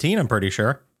of 18, I'm pretty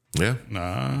sure. Yeah.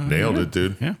 Nailed it,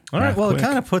 dude. Yeah. All right, well, Quick. it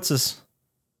kind of puts us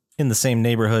in the same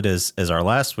neighborhood as our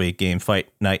last week game, Fight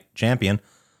Night Champion.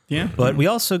 Yeah. But we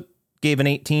also gave an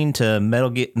 18 to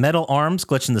Metal Arms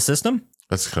Glitching the System.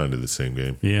 That's kind of the same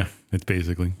game. Yeah, it's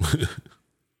basically.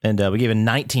 And we gave a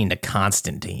 19 to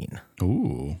Constantine.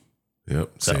 Ooh.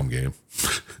 Yep. Same game.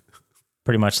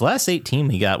 Pretty much the last 18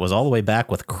 we got was all the way back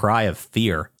with Cry of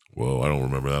Fear. Whoa, I don't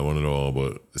remember that one at all,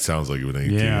 but it sounds like it was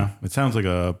 18. Yeah. It sounds like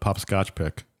a Poppascotch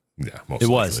pick. Yeah, most It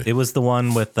was. likely. It was the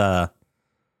one with the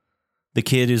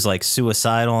kid who's like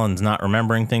suicidal and is not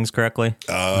remembering things correctly.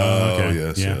 Oh, Okay.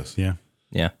 yes, Yeah. yes. Yeah.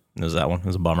 Yeah, it was that one. It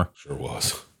was a bummer. Sure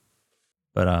was.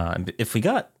 But if we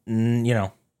got,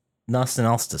 nothing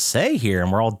else to say here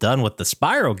and we're all done with the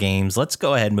Spyro games, let's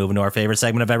go ahead and move into our favorite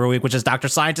segment of every week, which is Dr.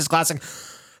 Syintist Classic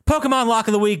Pokemon Lock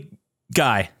of the Week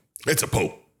guy. It's a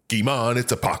Pokemon.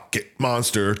 It's a pocket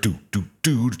monster. Do, do,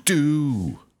 do,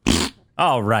 do.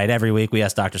 All right, every week we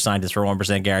ask Dr. Syintist for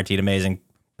 1% guaranteed amazing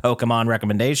Pokemon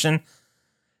recommendation.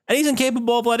 And he's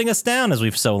incapable of letting us down, as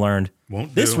we've so learned.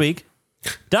 Won't This do. week,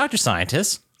 Dr.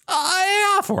 Syintist,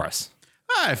 for us.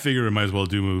 I figure we might as well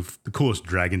move the coolest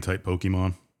dragon type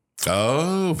Pokemon.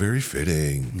 Oh, very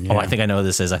fitting. Oh, I think I know who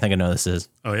this is.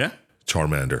 Oh, yeah?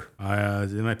 Charmander.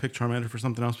 Didn't I pick Charmander for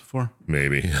something else before?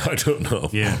 Maybe. I don't know.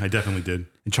 Yeah, I definitely did.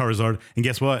 And Charizard. And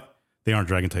guess what? They aren't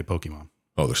dragon type Pokemon.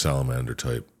 Oh, they're salamander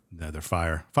type. No, they're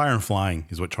fire. Fire and flying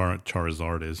is what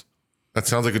Charizard is. That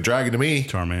sounds like a dragon to me.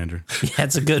 Charmander. Yeah,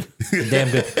 it's a good, damn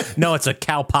good. No, it's a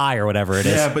cow pie or whatever it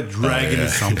is. Yeah, but dragon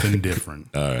is something different.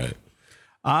 All right.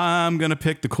 I'm going to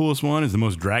pick the coolest one, is the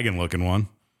most dragon looking one.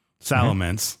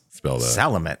 Salamence. Spell that.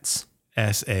 Salamence.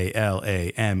 Salamence.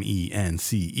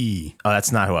 Oh,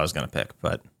 that's not who I was going to pick,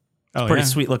 but Oh, pretty yeah?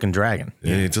 sweet looking dragon.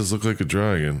 Yeah, it does look like a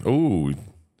dragon. Oh,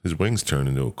 his wings turn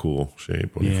into a cool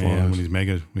shape when he Yeah, flies. when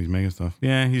he's mega stuff.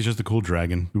 Yeah, he's just a cool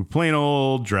dragon. Plain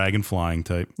old dragon flying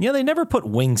type. Yeah, they never put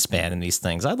wingspan in these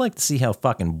things. I'd like to see how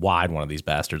fucking wide one of these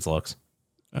bastards looks.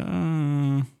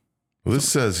 Well, this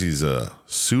says he's a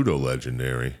pseudo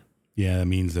legendary. Yeah, that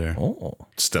means they're. Oh.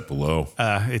 Step below.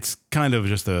 It's kind of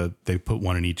just they put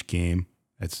one in each game.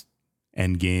 It's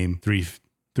end game,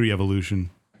 three evolution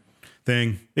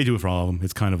thing. They do it for all of them.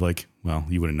 It's kind of like, well,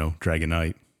 you wouldn't know,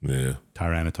 Dragonite, Yeah,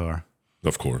 Tyranitar,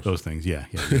 of course. those things. Yeah,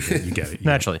 you get it.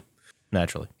 Naturally. But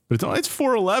it's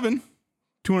 4'11",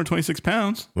 226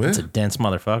 pounds. Yeah. It's a dense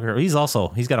motherfucker.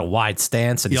 He's got a wide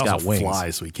stance and He he's got also wings.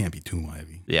 flies, so he can't be too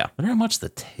heavy. Yeah. I wonder how much the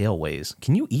tail weighs.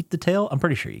 Can you eat the tail? I'm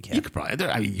pretty sure you can. You could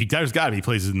probably. There's got to be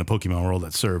places in the Pokemon world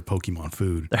that serve Pokemon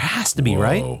food. There has to be,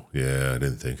 right? Oh, yeah, I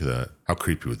didn't think of that. How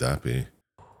creepy would that be?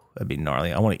 That'd be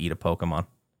gnarly. I want to eat a Pokemon.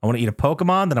 I want to eat a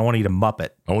Pokemon, then I want to eat a Muppet.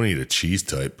 I want to eat a cheese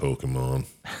type Pokemon.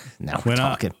 Now we're Why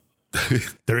not? talking.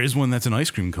 There is one that's an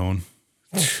ice cream cone.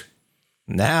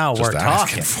 Now Just we're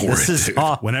asking talking. for This it, is dude.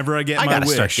 all. Whenever I get I my gotta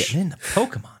start wish, getting into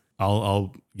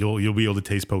Pokemon. you'll be able to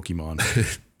taste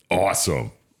Pokemon.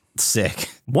 Awesome. Sick.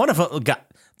 One of them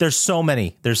there's so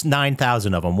many. There's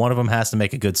 9,000 of them. One of them has to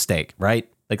make a good steak, right?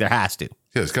 Like there has to.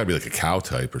 Yeah, it's got to be like a cow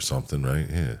type or something, right?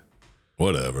 Yeah.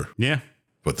 Whatever. Yeah.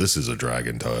 But this is a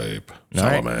dragon type. All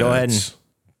right, Salamence. go ahead and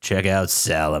check out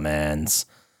Salamence.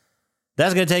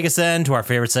 That's going to take us then to our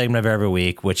favorite segment of every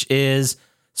week, which is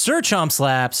Sir Chump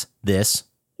Slaps This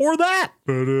or That.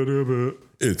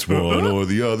 It's one or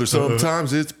the other.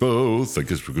 Sometimes it's both. I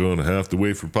guess we're going to have to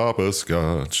wait for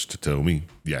Poppascotch to tell me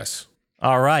yes.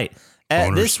 All right.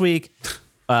 This week,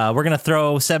 we're going to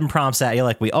throw 7 prompts at you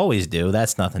like we always do.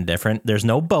 That's nothing different. There's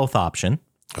no both option.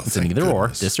 It's an either or,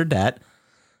 this or that.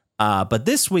 But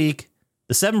this week,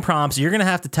 the 7 prompts, you're going to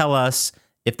have to tell us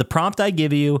if the prompt I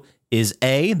give you is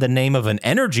A, the name of an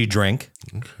energy drink.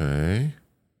 Okay.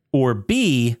 Or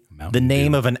B, the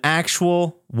name of an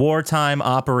actual wartime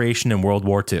operation in World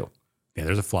War II. Yeah,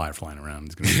 there's a flyer flying around.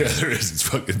 It's gonna Yeah, there is. It's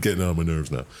fucking getting on my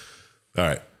nerves now. All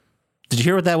right. Did you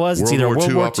hear what that was? It's either a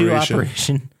World War II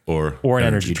operation or an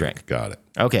energy drink. Got it.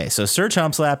 Okay, so Sir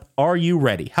Chump Slap, are you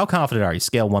ready? How confident are you?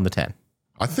 Scale 1 to 10.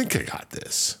 I think I got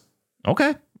this.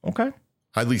 Okay.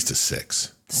 At least a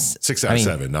 6. 6 out of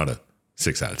 7, not a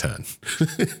 6 out of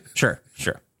 10. Sure.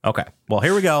 Okay. Well,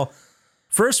 here we go.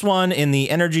 First one in the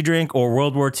energy drink or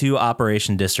World War II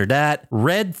operation this or that.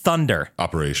 Red Thunder.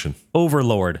 Operation.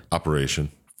 Overlord.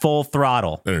 Operation. Full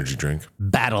Throttle. Energy drink.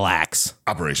 Battle Axe.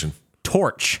 Operation.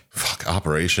 Torch. Fuck.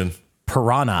 Operation.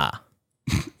 Piranha.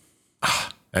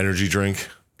 Energy drink.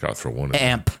 Gotta throw one in.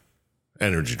 Amp.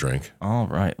 Energy drink. All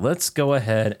right. Let's go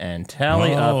ahead and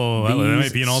tally up that these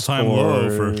might be an all-time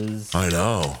low for... scores. I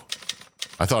know.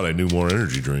 I thought I knew more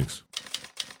energy drinks.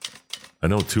 I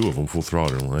know 2 of them, Full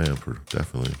Throttle and Lamp, are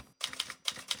definitely.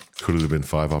 Could have been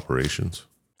 5 operations.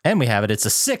 And we have it. It's a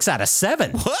 6 out of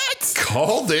 7. What?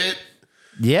 Called it.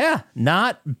 Yeah,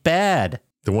 not bad.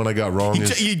 The one I got wrong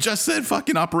is... You just said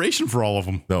fucking operation for all of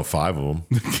them. No, 5 of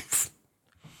them.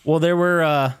 Well, there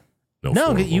were... No, No,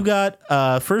 4 of you them.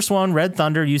 got first one, Red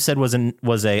Thunder. You said was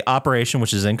a operation,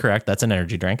 which is incorrect. That's an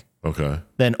energy drink. Okay.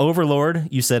 Then Overlord,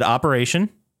 you said operation,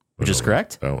 which is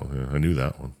correct. That one, yeah, I knew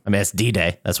that one. I mean, it's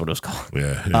D-Day. That's what it was called.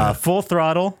 Yeah. Full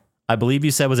Throttle, I believe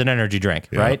you said was an energy drink,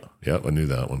 Yeah, right? Yep, I knew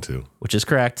that one too. Which is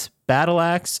correct. Battle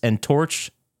Axe and Torch,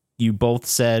 you both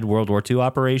said World War II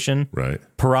operation. Right.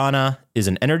 Piranha is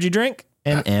an energy drink,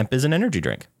 and Amp is an energy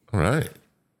drink. All right.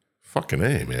 Fucking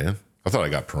A, man. I thought I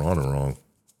got Piranha wrong.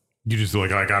 You just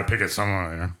like, I gotta pick it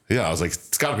somewhere. Yeah, I was like,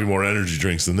 it's got to be more energy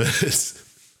drinks than this.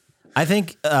 I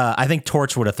think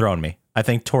Torch would have thrown me. I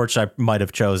think Torch I might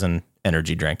have chosen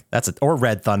energy drink. Or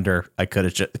Red Thunder. I could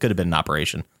have been an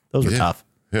operation. Those were tough.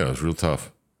 Yeah, it was real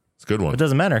tough. It's a good one. It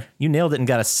doesn't matter. You nailed it and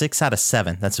got a 6 out of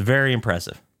 7. That's very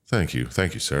impressive. Thank you,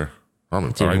 sir. I'm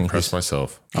Continuing impressed his-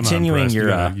 myself. I'm not Continuing impressed.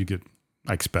 your you get.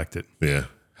 I expect it. Yeah,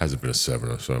 hasn't been a 7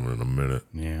 out of 7 in a minute.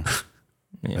 Yeah.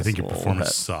 I think your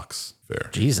performance sucks. Fair.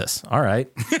 Jesus. All right.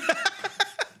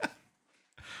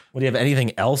 What, do you have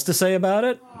anything else to say about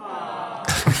it?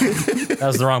 That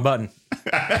was the wrong button.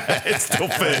 It's still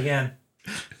fit. Again.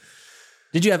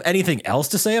 Did you have anything else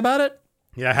to say about it?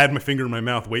 Yeah, I had my finger in my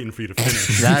mouth waiting for you to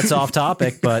finish. That's off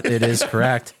topic, but it is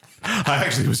correct. I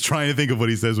actually was trying to think of what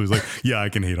he says. He was like, yeah, I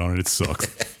can hate on it. It sucks.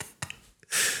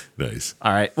 Nice.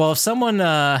 All right. Well, if someone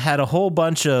had a whole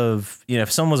bunch of,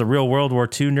 if someone was a real World War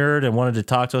II nerd and wanted to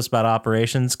talk to us about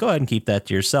operations, go ahead and keep that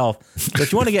to yourself. But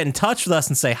if you want to get in touch with us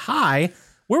and say hi,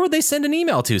 where would they send an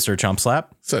email to, Sir Chump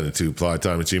Slap? Send it to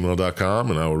plytime@gmail.com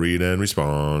and I will read and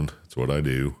respond. That's what I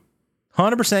do.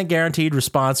 100% guaranteed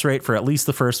response rate for at least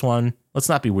the first one. Let's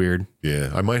not be weird.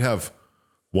 Yeah, I might have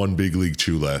one Big League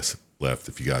Chew left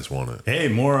if you guys want it. Hey,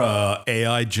 more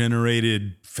AI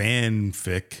generated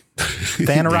fanfic.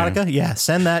 Fan erotica? Yeah,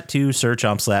 send that to Sir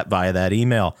Chump Slap via that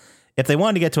email. If they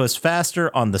wanted to get to us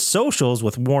faster on the socials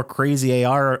with more crazy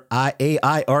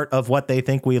AI art of what they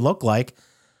think we look like,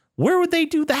 where would they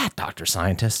do that, Dr.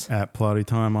 Syintist? At Plotty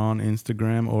Time on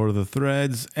Instagram or the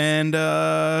threads. And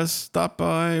stop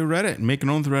by Reddit and make an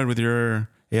own thread with your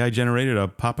AI generated a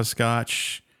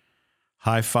Poppascotch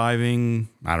high-fiving,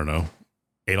 I don't know,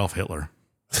 Adolf Hitler.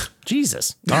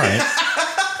 Jesus. All right.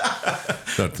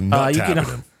 Not you tapping can-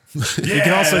 him. You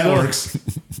can also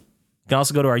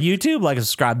go to our YouTube, like and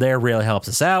subscribe there, really helps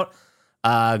us out.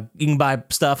 You can buy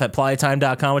stuff at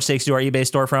plytime.com, which takes you to our eBay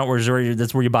storefront,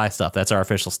 that's where you buy stuff. That's our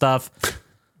official stuff.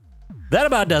 That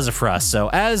about does it for us. So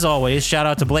as always, shout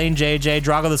out to Blaine JJ,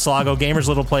 Drago the Slago, Gamers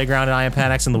Little Playground, and I Am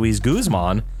Panax and Luis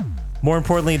Guzman. More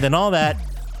importantly than all that,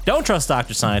 don't trust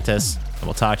Dr. Syintist, and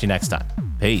we'll talk to you next time.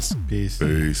 Peace. Peace.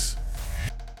 Peace.